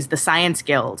joins the Science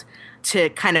Guild to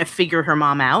kind of figure her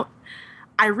mom out,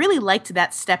 I really liked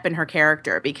that step in her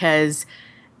character, because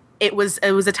it was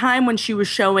a time when she was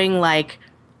showing like,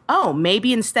 oh,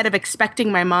 maybe instead of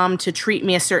expecting my mom to treat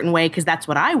me a certain way because that's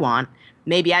what I want,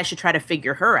 maybe I should try to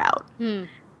figure her out.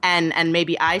 And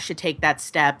maybe I should take that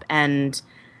step and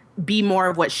be more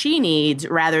of what she needs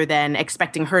rather than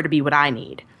expecting her to be what I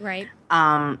need. Right.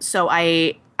 So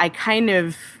I kind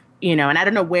of, you know, and I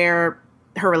don't know where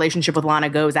her relationship with Lana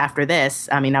goes after this.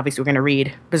 I mean, obviously we're going to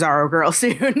read Bizarro Girl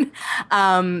soon.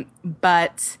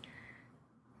 But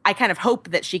I kind of hope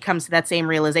that she comes to that same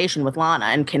realization with Lana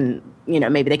and can, you know,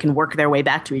 maybe they can work their way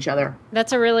back to each other.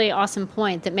 That's a really awesome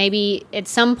point, that maybe at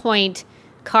some point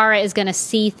Kara is going to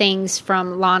see things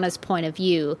from Lana's point of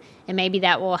view, and maybe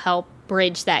that will help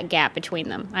bridge that gap between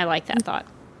them. I like that thought.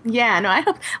 Yeah, no, I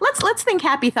hope let's think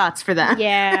happy thoughts for them.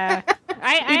 Yeah.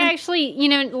 I actually, you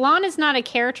know, Lana's not a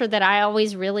character that I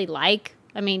always really like.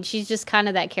 I mean, she's just kind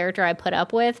of that character I put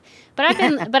up with. But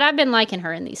I've been liking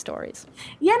her in these stories.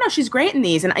 Yeah, no, she's great in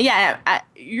these, and yeah,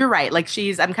 you're right. Like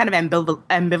I'm kind of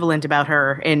ambivalent about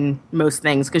her in most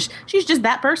things because she's just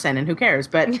that person, and who cares?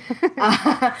 But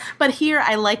but here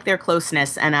I like their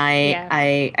closeness, and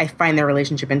I find their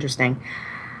relationship interesting.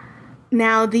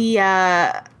 Now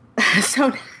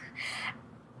so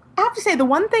I have to say, the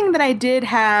one thing that I did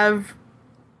have,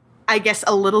 I guess,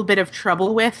 a little bit of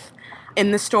trouble with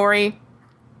in the story,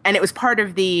 and it was part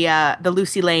of the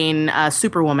Lucy Lane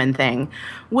Superwoman thing,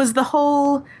 was the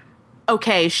whole,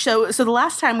 okay, so the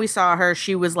last time we saw her,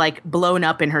 she was like blown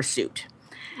up in her suit.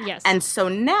 Yes. And so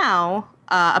now,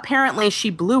 apparently she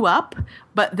blew up,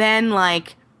 but then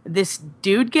like this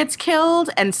dude gets killed,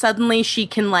 and suddenly she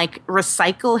can like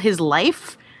recycle his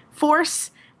life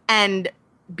force and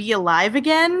be alive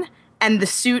again, and the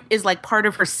suit is like part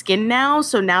of her skin now,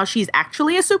 so now she's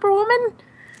actually a superwoman.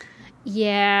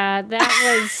 Yeah,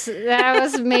 that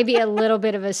was maybe a little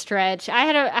bit of a stretch. I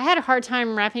had a hard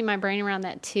time wrapping my brain around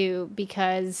that too,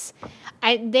 because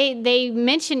they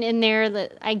mentioned in there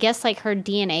that I guess like her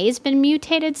DNA has been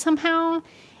mutated somehow,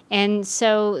 and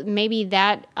so maybe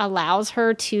that allows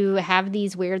her to have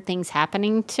these weird things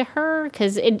happening to her,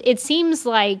 because it seems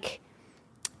like,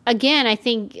 again, I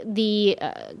think the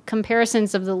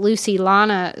comparisons of the Lucy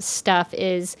Lana stuff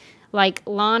is like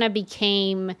Lana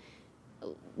became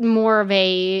more of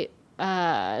a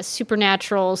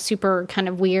supernatural, super kind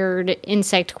of weird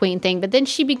insect queen thing, but then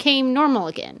she became normal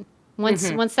again.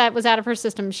 Once that was out of her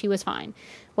system, she was fine.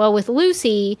 Well, with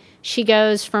Lucy, she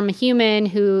goes from a human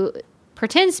who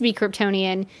pretends to be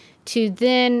Kryptonian to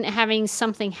then having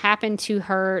something happen to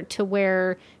her to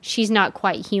where she's not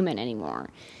quite human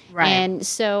anymore. Right. And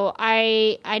so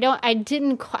I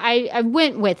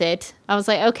went with it. I was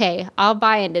like, okay, I'll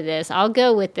buy into this. I'll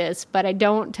go with this, but I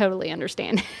don't totally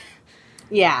understand.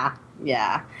 Yeah.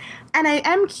 And I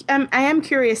am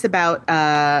curious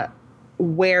about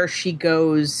where she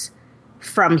goes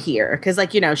from here, because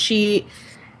like, you know,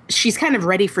 she's kind of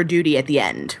ready for duty at the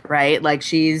end, right? Like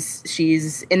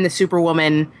she's in the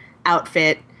Superwoman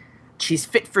outfit. She's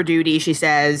fit for duty, she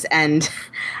says, and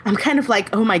I'm kind of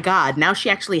like, oh my God, now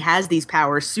she actually has these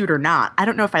powers, suit or not. I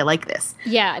don't know if I like this.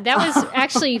 Yeah, that was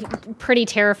actually pretty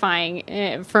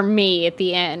terrifying for me at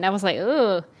the end. I was like,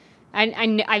 ugh.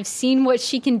 I've seen what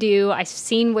she can do. I've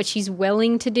seen what she's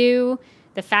willing to do.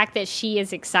 The fact that she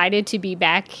is excited to be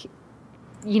back,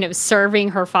 you know, serving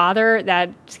her father,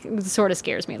 that sort of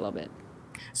scares me a little bit.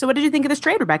 So what did you think of this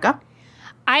trade, Rebecca?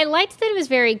 I liked that it was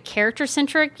very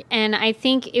character-centric, and I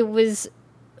think it was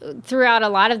throughout a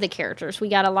lot of the characters. We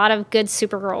got a lot of good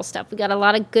Supergirl stuff. We got a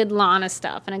lot of good Lana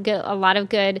stuff, and a lot of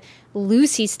good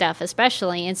Lucy stuff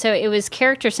especially. And so it was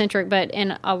character-centric, but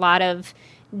in a lot of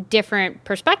different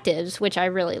perspectives, which I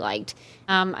really liked.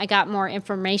 I got more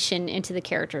information into the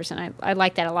characters, and I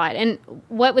liked that a lot. And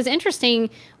what was interesting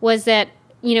was that,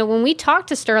 you know, when we talked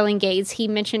to Sterling Gates, he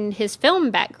mentioned his film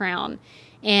background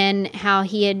and how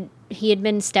he had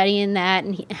been studying that,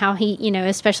 and how he, you know,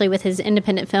 especially with his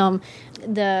independent film,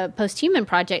 the Posthuman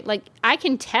Project, like I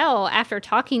can tell after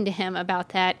talking to him about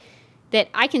that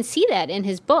I can see that in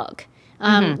his book.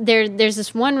 There's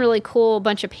this one really cool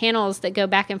bunch of panels that go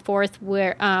back and forth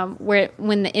where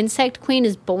when the insect queen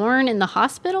is born in the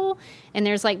hospital, and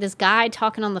there's like this guy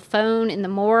talking on the phone in the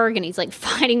morgue, and he's like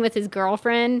fighting with his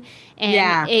girlfriend,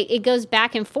 and it goes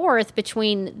back and forth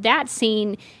between that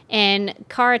scene and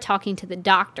Kara talking to the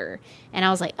doctor. And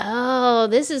I was like, oh,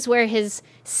 this is where his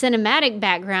cinematic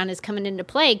background is coming into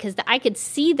play, because I could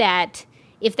see that.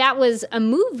 If that was a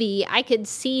movie, I could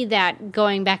see that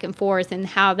going back and forth and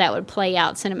how that would play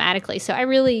out cinematically. So I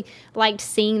really liked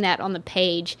seeing that on the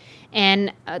page.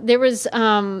 And there was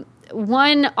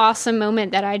one awesome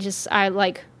moment that I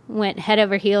like went head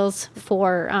over heels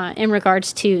for in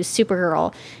regards to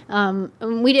Supergirl.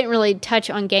 We didn't really touch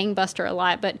on Gangbuster a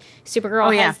lot, but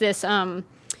Supergirl has this... I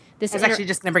was actually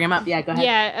just going to bring him up. Yeah, go ahead.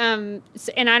 Yeah,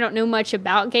 and I don't know much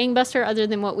about Gangbuster other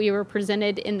than what we were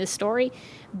presented in the story,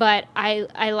 but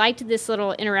I liked this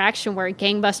little interaction where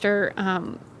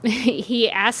Gangbuster,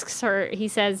 he asks her, he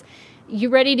says, "You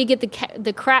ready to get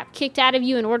the crap kicked out of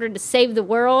you in order to save the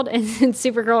world?" And then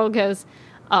Supergirl goes,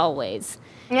 "Always."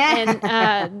 And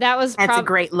that was that's a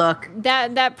great look.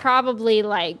 That probably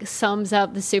like sums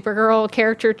up the Supergirl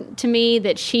character to me.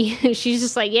 That she's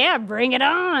just like, yeah, bring it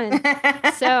on.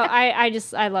 So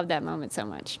I love that moment so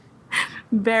much.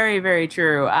 Very, very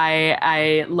true.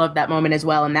 I love that moment as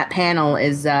well, and that panel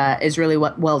is really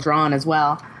well drawn as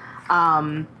well.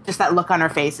 Just that look on her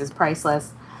face is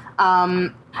priceless.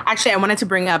 Actually, I wanted to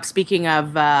bring up, speaking of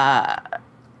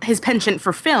his penchant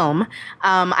for film,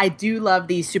 I do love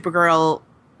the Supergirl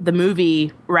the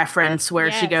movie reference where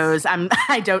she goes,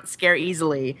 I don't scare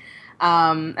easily.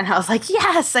 And I was like,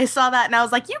 yes, I saw that. And I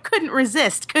was like, you couldn't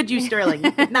resist, could you, Sterling?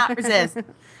 You could not resist.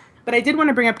 But I did want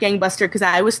to bring up Gangbuster because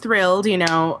I was thrilled, you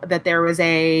know, that there was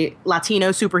a Latino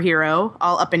superhero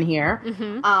all up in here.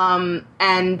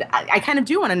 And I kind of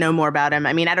do want to know more about him.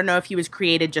 I mean, I don't know if he was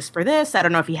created just for this. I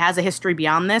don't know if he has a history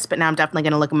beyond this, but now I'm definitely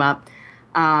going to look him up.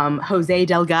 Jose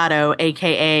Delgado,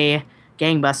 a.k.a.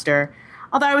 Gangbuster.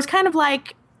 Although I was kind of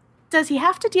like, does he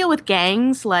have to deal with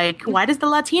gangs? Like, why does the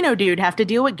Latino dude have to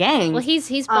deal with gangs? Well,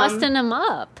 he's busting them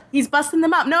up. He's busting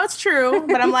them up. No, it's true.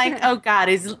 But I'm like, oh, God,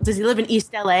 does he live in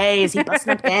East L.A.? Is he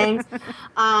busting up gangs?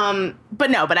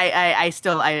 But no, but I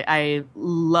still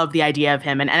love the idea of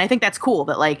him. And I think that's cool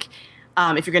that, like,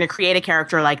 if you're going to create a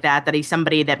character like that, that he's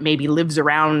somebody that maybe lives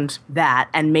around that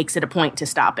and makes it a point to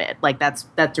stop it. Like, that's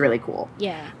really cool.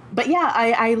 Yeah. But yeah,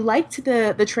 I liked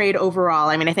the trade overall.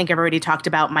 I mean, I think I've already talked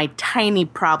about my tiny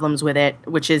problems with it,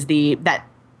 which is that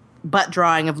butt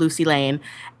drawing of Lucy Lane,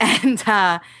 and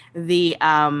the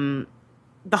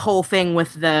whole thing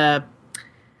with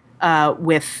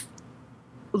with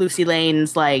Lucy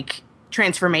Lane's like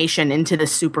transformation into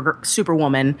this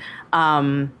superwoman.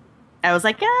 I was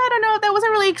like, I don't know, that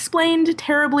wasn't really explained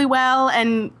terribly well,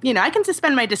 and I can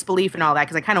suspend my disbelief and all that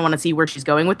because I kind of want to see where she's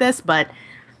going with this, but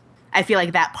I feel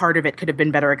like that part of it could have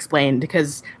been better explained,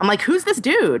 because I'm like, who's this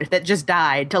dude that just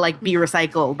died to like be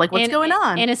recycled? Like, what's going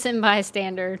on? Innocent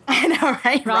bystander. I know,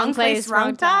 right? Wrong place,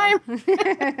 wrong time.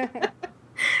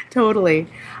 Totally.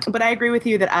 But I agree with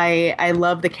you that I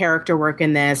love the character work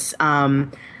in this.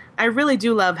 I really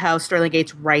do love how Sterling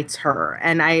Gates writes her,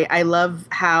 and I love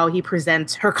how he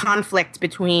presents her conflict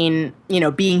between,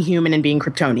 being human and being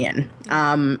Kryptonian,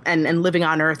 and living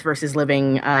on Earth versus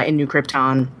living in New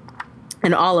Krypton.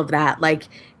 And all of that. Like,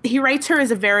 he writes her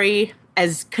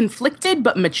as conflicted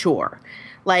but mature.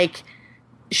 Like,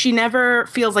 she never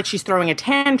feels like she's throwing a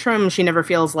tantrum. She never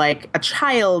feels like a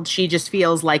child. She just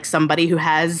feels like somebody who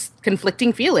has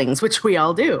conflicting feelings, which we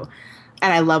all do.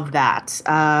 And I love that.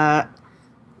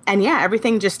 And yeah,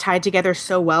 everything just tied together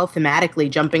so well thematically,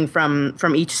 jumping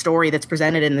from each story that's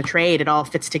presented in the trade. It all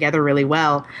fits together really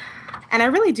well. And I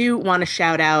really do want to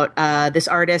shout out this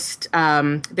artist.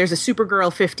 There's a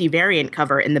Supergirl 50 variant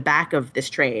cover in the back of this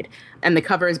trade, and the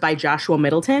cover is by Joshua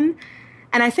Middleton.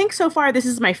 And I think so far this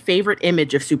is my favorite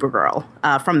image of Supergirl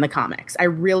from the comics. I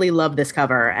really love this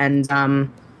cover, and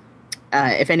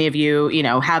if any of you,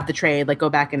 have the trade, like, go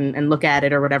back and look at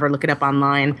it or whatever, look it up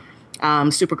online.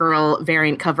 Supergirl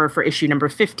variant cover for issue number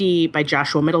 50 by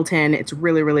Joshua Middleton. It's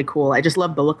really, really cool. I just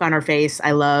love the look on her face.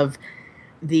 I love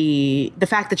the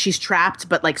fact that she's trapped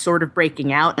but like sort of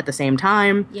breaking out at the same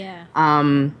time. Yeah.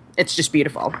 It's just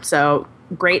beautiful. So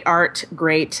great art,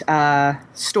 great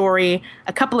story,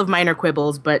 a couple of minor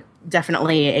quibbles, but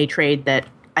definitely a trade that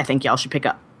I think y'all should pick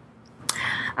up.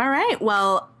 All right,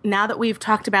 well, now that we've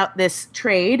talked about this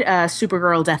trade,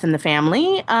 Supergirl Death in the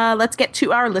Family, let's get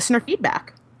to our listener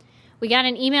feedback. We got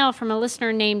an email from a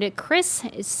listener named Chris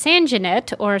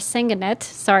Sanjanet, or Sanganet,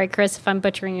 sorry, Chris, if I'm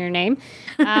butchering your name,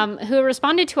 who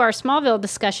responded to our Smallville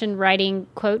discussion writing,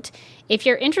 quote, "If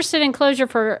you're interested in closure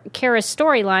for Kara's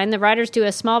storyline, the writers do a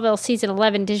Smallville Season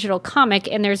 11 digital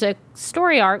comic, and there's a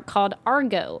story arc called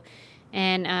Argo."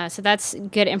 And so that's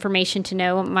good information to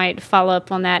know. Might follow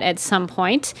up on that at some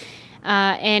point.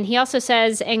 And he also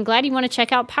says, and glad you want to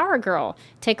check out Power Girl.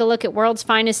 Take a look at World's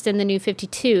Finest in the New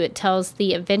 52. It tells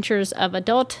the adventures of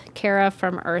adult Kara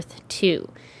from Earth 2.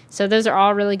 So those are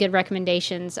all really good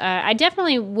recommendations. I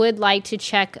definitely would like to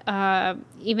check,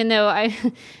 even though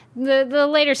the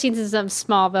later seasons of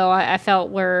Smallville I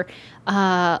felt were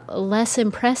less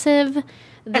impressive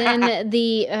than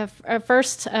the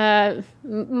first,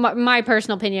 my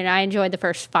personal opinion, I enjoyed the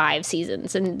first 5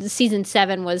 seasons, and season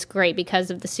 7 was great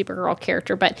because of the Supergirl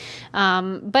character. But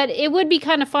it would be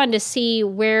kind of fun to see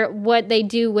what they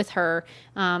do with her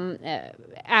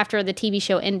after the TV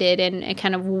show ended, and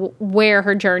kind of where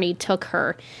her journey took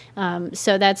her.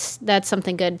 So that's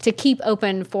something good to keep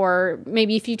open for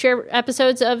maybe future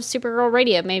episodes of Supergirl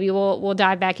Radio. Maybe we'll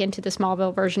dive back into the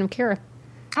Smallville version of Kara.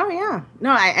 Oh, yeah.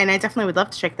 No, I definitely would love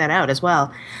to check that out as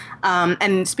well.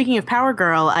 And speaking of Power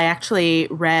Girl, I actually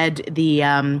read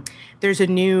there's a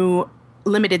new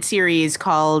limited series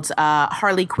called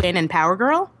Harley Quinn and Power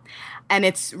Girl. And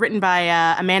it's written by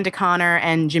Amanda Connor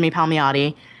and Jimmy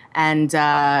Palmiotti. And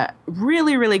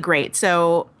really, really great.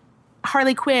 So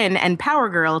Harley Quinn and Power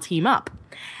Girl team up.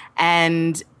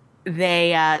 And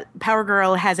Power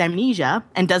Girl has amnesia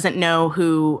and doesn't know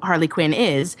who Harley Quinn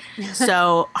is.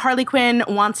 So Harley Quinn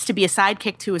wants to be a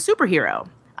sidekick to a superhero.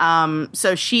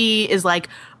 So she is like,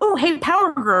 oh, hey,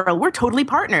 Power Girl, we're totally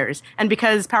partners. And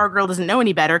because Power Girl doesn't know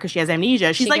any better because she has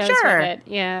amnesia, she's like, sure.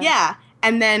 Yeah.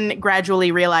 And then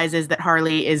gradually realizes that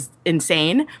Harley is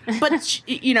insane. But,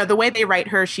 the way they write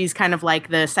her, she's kind of like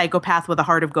the psychopath with a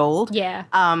heart of gold. Yeah.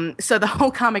 So the whole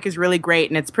comic is really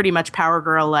great. And it's pretty much Power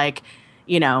Girl, like,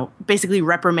 basically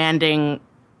reprimanding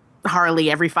Harley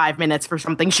every 5 minutes for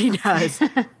something she does.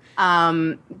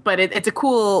 But it's a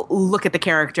cool look at the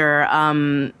character.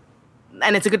 And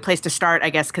it's a good place to start,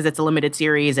 I guess, because it's a limited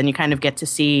series and you kind of get to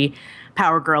see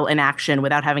Power Girl in action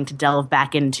without having to delve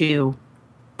back into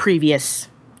previous,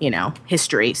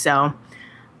 history. So,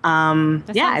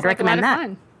 I'd recommend that.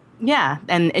 Fun. Yeah.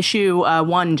 And issue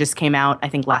 1 just came out, I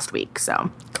think, last week.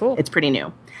 So cool. It's pretty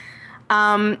new.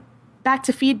 Back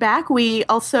to feedback, we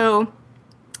also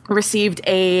received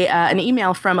an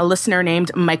email from a listener named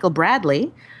Michael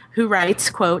Bradley, who writes,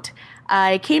 quote,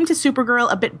 I came to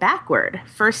Supergirl a bit backward,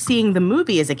 first seeing the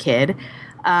movie as a kid,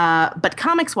 but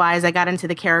comics-wise, I got into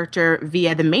the character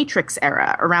via the Matrix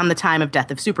era, around the time of Death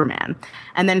of Superman,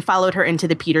 and then followed her into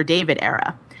the Peter David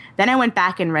era. Then I went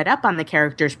back and read up on the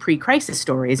character's pre-crisis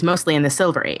stories, mostly in the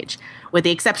Silver Age. With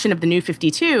the exception of the New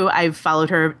 52, I've followed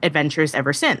her adventures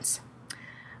ever since.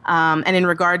 And in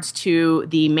regards to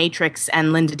the Matrix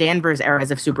and Linda Danvers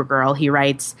eras of Supergirl, he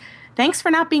writes, thanks for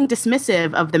not being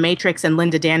dismissive of the Matrix and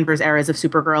Linda Danvers eras of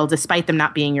Supergirl, despite them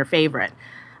not being your favorite.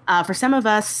 For some of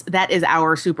us, that is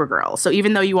our Supergirl. So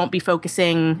even though you won't be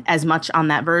focusing as much on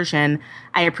that version,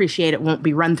 I appreciate it won't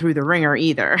be run through the ringer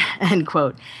either, end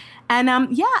quote. And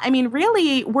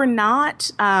really, we're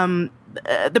not...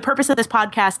 the purpose of this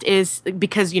podcast is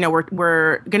because,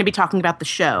 we're going to be talking about the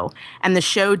show, and the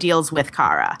show deals with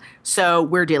Kara. So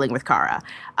we're dealing with Kara.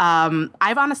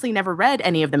 I've honestly never read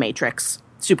any of the Matrix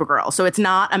Supergirl. So it's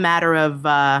not a matter of,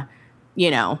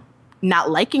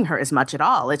 not liking her as much at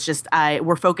all. It's just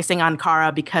we're focusing on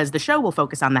Kara because the show will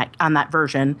focus on that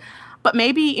version. But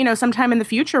maybe, sometime in the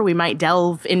future, we might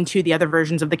delve into the other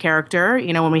versions of the character,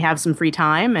 when we have some free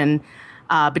time and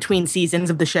between seasons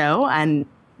of the show. And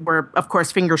we're, of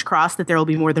course, fingers crossed that there will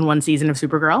be more than one season of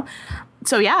Supergirl.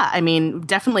 So, yeah,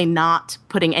 definitely not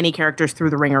putting any characters through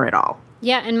the ringer at all.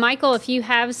 Yeah, and Michael, if you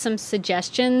have some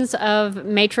suggestions of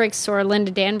Matrix or Linda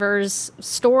Danvers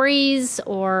stories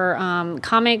or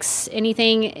comics,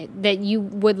 anything that you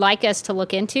would like us to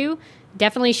look into,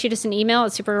 definitely shoot us an email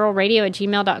at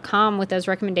supergirlradio@gmail.com with those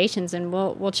recommendations, and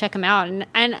we'll check them out.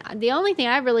 And the only thing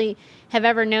I really have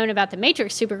ever known about the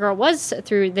Matrix Supergirl was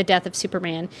through the Death of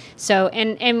Superman. So,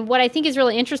 and what I think is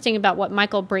really interesting about what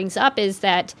Michael brings up is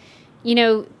that,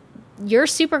 your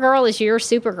Supergirl is your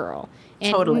Supergirl.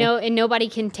 And totally. And nobody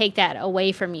can take that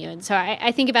away from you. And so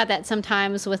I think about that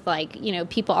sometimes with,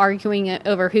 people arguing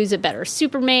over who's a better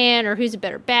Superman or who's a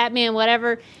better Batman,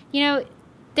 whatever.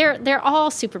 They're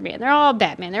all Superman. They're all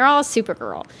Batman. They're all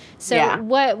Supergirl. So yeah.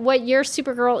 What your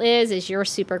Supergirl is your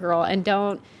Supergirl, and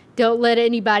don't let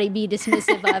anybody be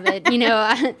dismissive of it.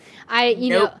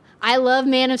 Nope. I love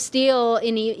Man of Steel,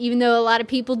 and even though a lot of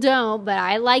people don't, but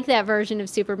I like that version of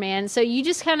Superman. So you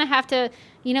just kind of have to,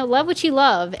 love what you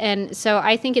love. And so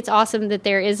I think it's awesome that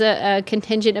there is a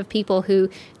contingent of people who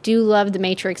do love the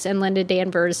Matrix and Linda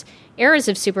Danvers eras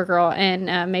of Supergirl,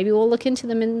 and maybe we'll look into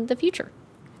them in the future.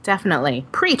 Definitely.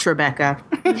 Preach, Rebecca.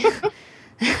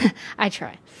 I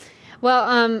try.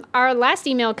 Well, our last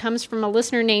email comes from a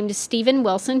listener named Stephen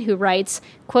Wilson, who writes,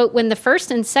 quote, when the first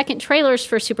and second trailers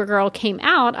for Supergirl came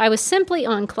out, I was simply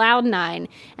on cloud nine,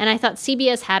 and I thought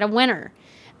CBS had a winner.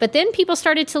 But then people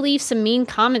started to leave some mean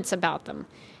comments about them.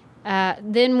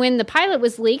 Then when the pilot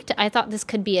was leaked, I thought this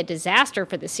could be a disaster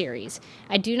for the series.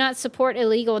 I do not support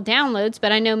illegal downloads,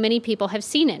 but I know many people have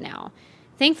seen it now.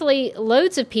 Thankfully,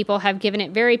 loads of people have given it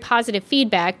very positive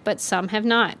feedback, but some have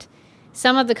not.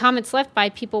 Some of the comments left by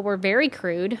people were very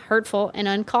crude, hurtful, and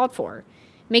uncalled for.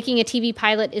 Making a TV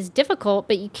pilot is difficult,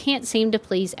 but you can't seem to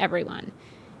please everyone.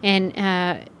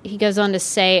 And he goes on to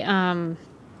say,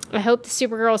 I hope the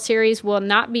Supergirl series will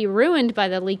not be ruined by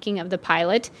the leaking of the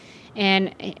pilot.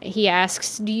 And he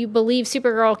asks, do you believe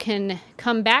Supergirl can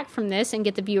come back from this and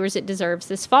get the viewers it deserves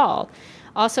this fall?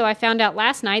 Also, I found out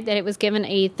last night that it was given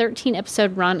a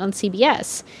 13-episode run on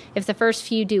CBS. If the first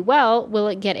few do well, will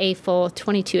it get a full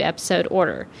 22-episode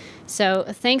order? So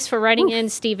thanks for writing in,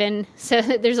 Stephen. So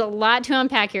there's a lot to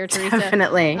unpack here, Teresa.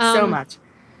 Definitely, so much.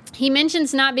 He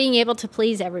mentions not being able to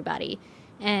please everybody,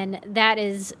 and that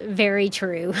is very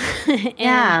true.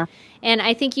 Yeah. And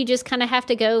I think you just kind of have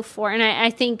to go for, and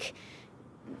I think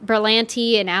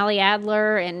Berlanti and Ali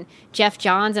Adler and Jeff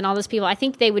Johns and all those people, I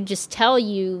think they would just tell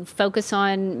you, focus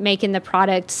on making the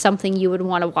product something you would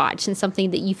want to watch and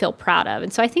something that you feel proud of.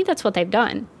 And so I think that's what they've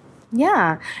done.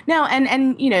 Yeah. No,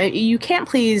 and you can't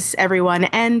please everyone.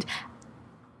 And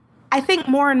I think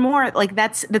more and more,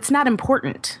 that's not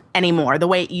important anymore, the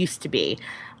way it used to be.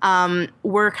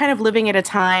 We're kind of living at a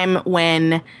time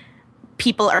when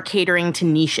people are catering to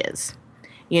niches.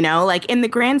 In the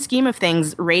grand scheme of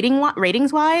things,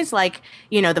 ratings-wise,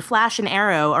 the Flash and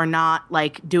Arrow are not,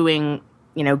 doing,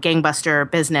 gangbuster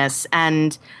business.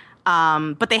 And,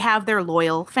 but they have their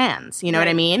loyal fans, you know what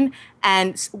I mean?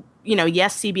 And,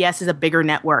 yes, CBS is a bigger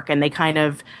network, and they kind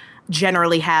of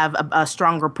generally have a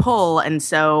stronger pull. And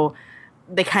so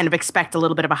they kind of expect a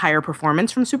little bit of a higher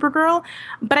performance from Supergirl.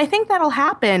 But I think that'll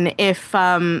happen if,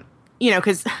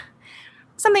 because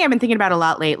something I've been thinking about a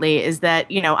lot lately is that,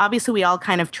 obviously we all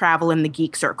kind of travel in the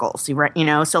geek circles, right?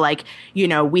 So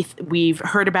we've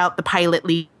heard about the pilot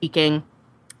leaking,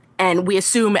 And we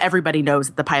assume everybody knows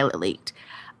that the pilot leaked.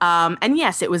 And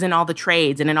yes, it was in all the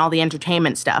trades and in all the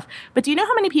entertainment stuff. But do you know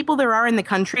how many people there are in the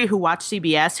country who watch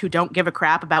CBS who don't give a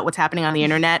crap about what's happening on the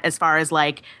internet as far as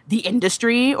like the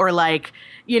industry or like,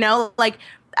 you know, like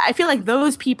I feel like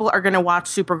those people are going to watch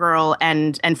Supergirl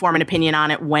and form an opinion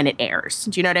on it when it airs.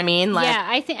 Do you know what I mean? Like, yeah,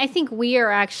 I think we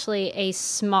are actually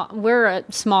we're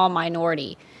a small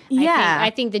minority. Yeah.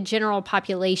 I think the general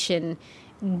population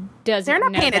doesn't. They're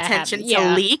not know paying that attention happened.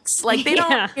 to leaks. Like they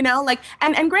don't, you know, like,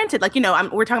 and granted, like, you know,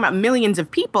 we're talking about millions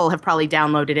of people have probably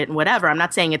downloaded it and whatever. I'm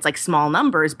not saying it's like small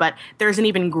numbers, but there's an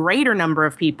even greater number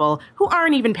of people who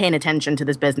aren't even paying attention to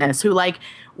this business, who like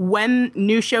when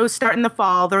new shows start in the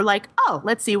fall, they're like, oh,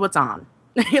 let's see what's on.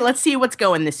 Let's see what's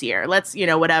going this year. Let's, you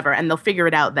know, whatever. And they'll figure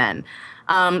it out then.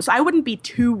 So I wouldn't be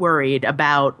too worried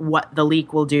about what the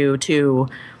leak will do to,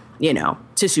 you know,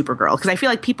 to Supergirl. Because I feel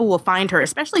like people will find her,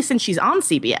 especially since she's on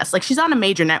CBS. Like, she's on a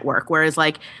major network, whereas,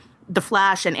 like, The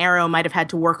Flash and Arrow might have had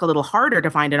to work a little harder to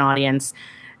find an audience.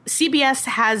 CBS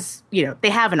has, you know,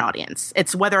 they have an audience.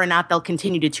 It's whether or not they'll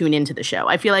continue to tune into the show.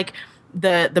 I feel like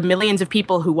the millions of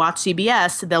people who watch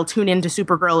CBS, they'll tune into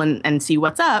Supergirl and see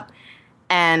what's up.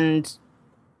 And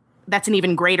that's an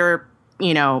even greater,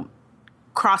 you know,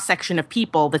 cross-section of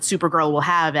people that Supergirl will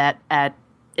have at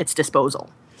its disposal.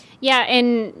 Yeah,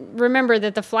 and remember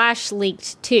that The Flash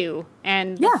leaked too,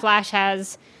 and The Flash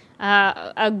has,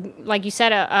 like you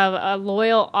said, a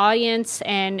loyal audience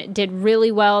and did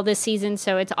really well this season.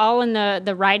 So it's all in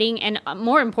the writing and,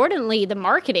 more importantly, the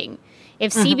marketing.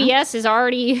 If CBS is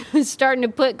already starting to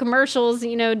put commercials,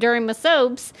 you know, during the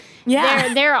soaps,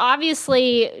 they're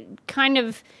obviously kind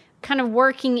of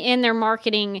working in their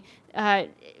marketing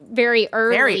very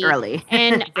early. Very early.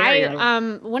 And Very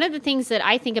early. One of the things that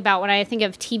I think about when I think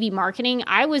of TV marketing,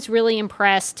 I was really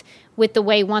impressed with the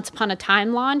way Once Upon a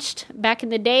Time launched back in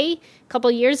the day, a couple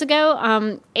of years ago.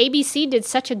 ABC did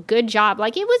such a good job.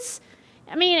 Like, it was,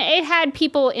 I mean, it had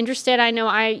people interested. I know,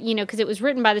 because it was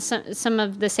written by some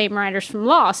of the same writers from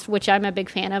Lost, which I'm a big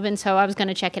fan of, and so I was going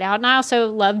to check it out. And I also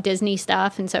love Disney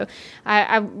stuff, and so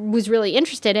I was really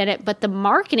interested in it. But the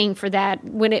marketing for that,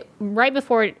 right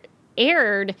before it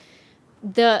aired,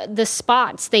 the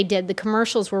spots they did, the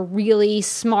commercials were really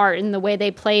smart in the way they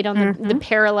played on the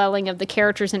paralleling of the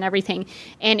characters and everything.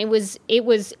 And it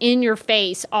was in your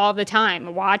face all the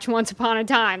time. Watch Once Upon a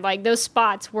Time. Like, those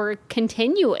spots were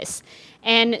continuous.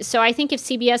 And so I think if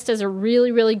CBS does a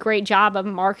really, really great job of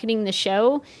marketing the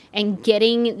show and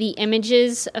getting the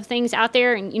images of things out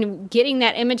there and, you know, getting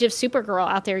that image of Supergirl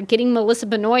out there, getting Melissa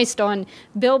Benoist on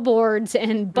billboards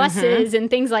and buses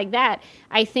and things like that,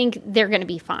 I think they're going to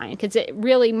be fine, because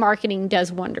really marketing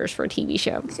does wonders for a TV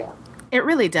show. It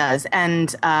really does.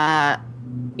 And,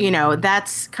 you know,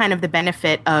 that's kind of the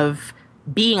benefit of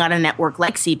being on a network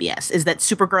like CBS, is that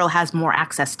Supergirl has more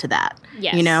access to that.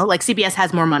 Yes. You know, like, CBS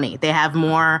has more money. They have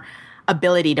more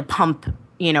ability to pump,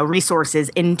 you know, resources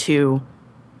into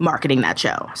marketing that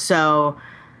show. So,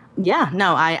 yeah,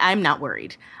 no, I'm not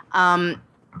worried.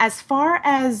 As far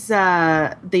as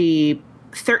the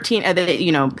 13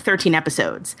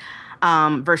 episodes,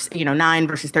 versus, you know, 9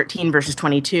 versus 13 versus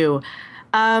 22.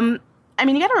 I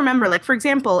mean, you got to remember, like, for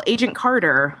example, Agent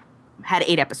Carter had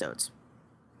 8 episodes.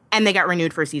 And they got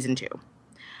renewed for season 2.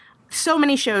 So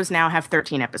many shows now have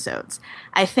 13 episodes.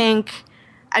 I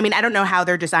don't know how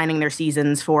they're designing their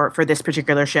seasons for this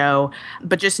particular show,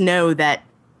 but just know that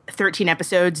 13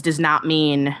 episodes does not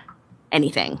mean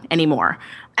anything anymore.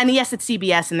 And yes, it's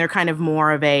CBS, and they're kind of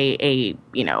more of a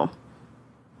you know,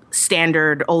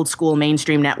 standard old school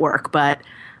mainstream network. But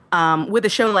with a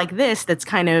show like this that's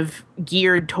kind of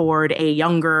geared toward a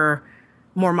younger,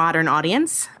 more modern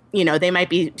audience, you know, they might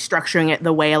be structuring it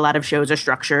the way a lot of shows are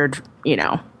structured, you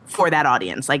know, for that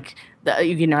audience. Like,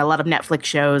 a lot of Netflix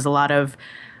shows, a lot of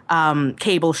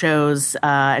cable shows,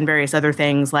 and various other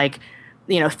things. Like,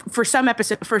 you know, for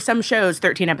some shows,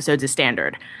 13 episodes is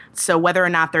standard. So whether or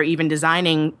not they're even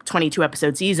designing 22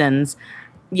 episode seasons,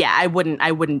 yeah, I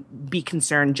wouldn't be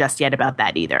concerned just yet about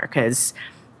that either, because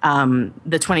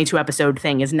the 22 episode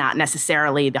thing is not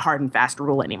necessarily the hard and fast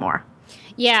rule anymore.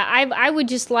 Yeah, I would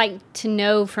just like to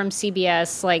know from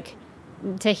CBS, like,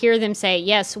 to hear them say,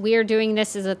 yes, we are doing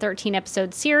this as a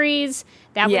 13-episode series.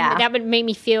 That would make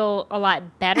me feel a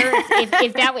lot better.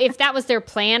 if that was their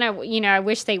plan, I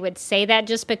wish they would say that,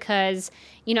 just because,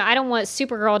 you know, I don't want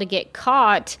Supergirl to get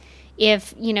caught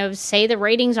if, you know, say the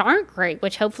ratings aren't great,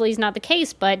 which hopefully is not the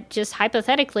case, but just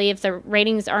hypothetically, if the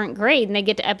ratings aren't great and they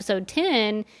get to episode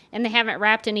 10 and they haven't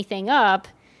wrapped anything up,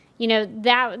 you know,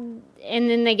 that, and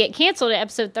then they get canceled at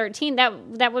episode 13,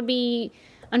 that would be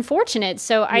unfortunate.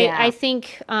 So I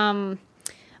think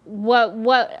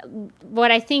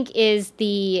what I think is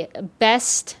the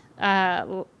best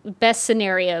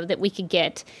scenario that we could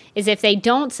get is if they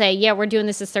don't say, yeah, we're doing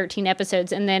this as 13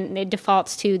 episodes, and then it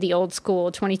defaults to the old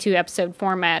school 22 episode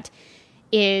format,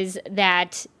 is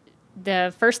that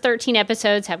the first 13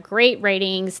 episodes have great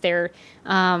ratings, they're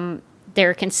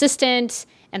consistent,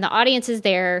 and the audience is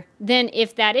there. Then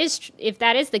if that is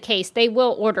the case, they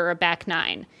will order a back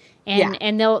 9.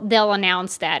 And they'll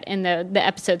announce that, and the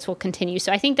episodes will continue.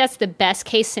 So I think that's the best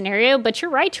case scenario. But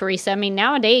you're right, Teresa. I mean,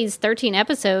 nowadays 13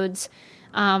 episodes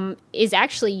is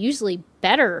actually usually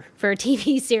better for a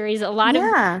TV series. A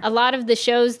lot of the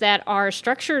shows that are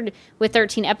structured with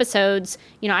 13 episodes,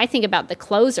 I think about The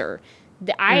Closer.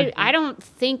 I don't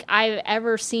think I've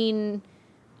ever seen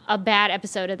a bad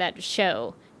episode of that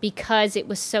show because it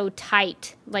was so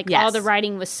tight. All the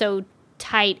writing was so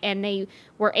tight, and they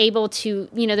were able to,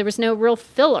 there was no real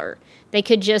filler. They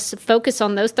could just focus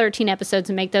on those 13 episodes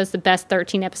and make those the best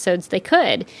 13 episodes they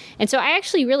could. And so I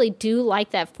actually really do like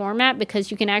that format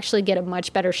because you can actually get a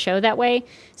much better show that way.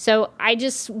 So I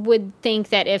just would think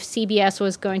that if CBS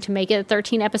was going to make it a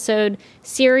 13 episode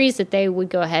series, that they would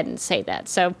go ahead and say that.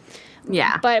 So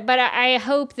yeah, but I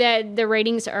hope that the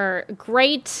ratings are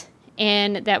great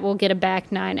and that we'll get a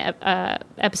back 9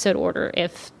 episode order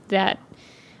if that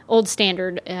old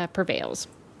standard prevails.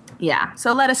 Yeah.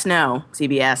 So let us know,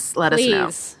 CBS. Let us know.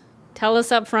 Please tell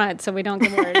us up front so we don't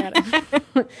get worried about it.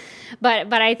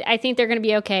 But I think they're going to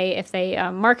be okay if they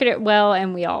market it well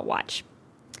and we all watch.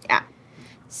 Yeah.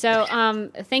 So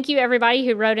thank you, everybody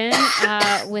who wrote in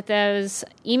with those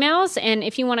emails. And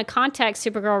if you want to contact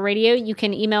Supergirl Radio, you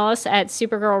can email us at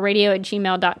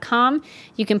supergirlradio@gmail.com.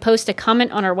 You can post a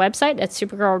comment on our website at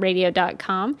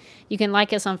supergirlradio.com. You can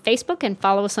like us on Facebook and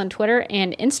follow us on Twitter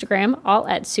and Instagram, all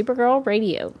at Supergirl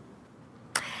Radio.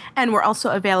 And we're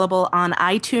also available on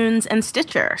iTunes and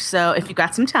Stitcher. So if you've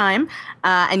got some time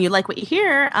and you like what you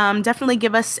hear, definitely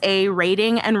give us a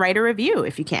rating and write a review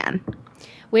if you can.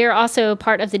 We are also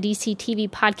part of the DC TV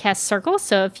podcast circle,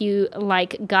 so if you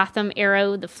like Gotham,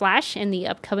 Arrow, The Flash, and the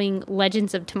upcoming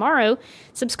Legends of Tomorrow,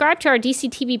 subscribe to our DC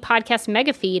TV podcast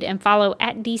mega feed and follow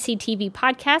at DC TV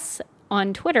Podcasts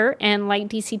on Twitter and like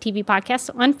DC TV Podcasts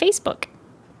on Facebook.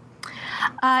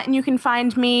 And you can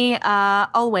find me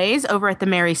always over at The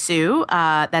Mary Sue.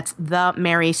 That's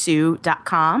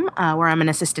themarysue.com, where I'm an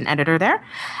assistant editor there.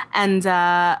 And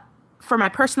for my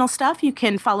personal stuff, you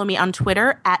can follow me on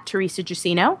Twitter at Teresa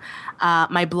Giussino.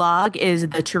 My blog is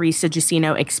the Teresa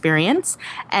Giussino Experience.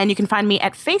 And you can find me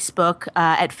at Facebook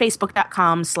at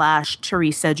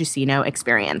facebook.com/Teresa Giussino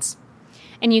Experience.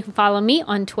 And you can follow me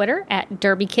on Twitter at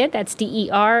DerbyKid, that's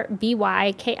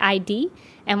DerbyKid,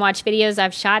 and watch videos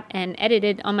I've shot and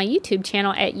edited on my YouTube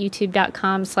channel at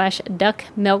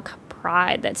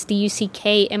youtube.com/DuckMilkProd. That's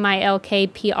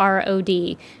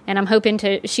DuckMilkProd. And I'm hoping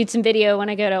to shoot some video when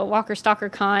I go to Walker Stalker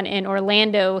Con in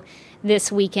Orlando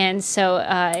this weekend. So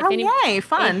yay,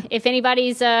 fun. If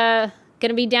anybody's going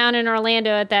to be down in Orlando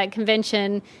at that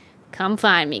convention, come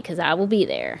find me because I will be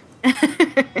there.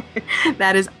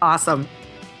 That is awesome.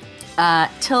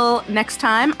 Till next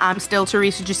time, I'm still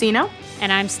Teresa Giussino.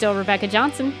 And I'm still Rebecca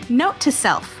Johnson. Note to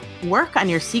self, work on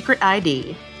your secret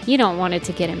ID. You don't want it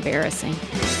to get embarrassing.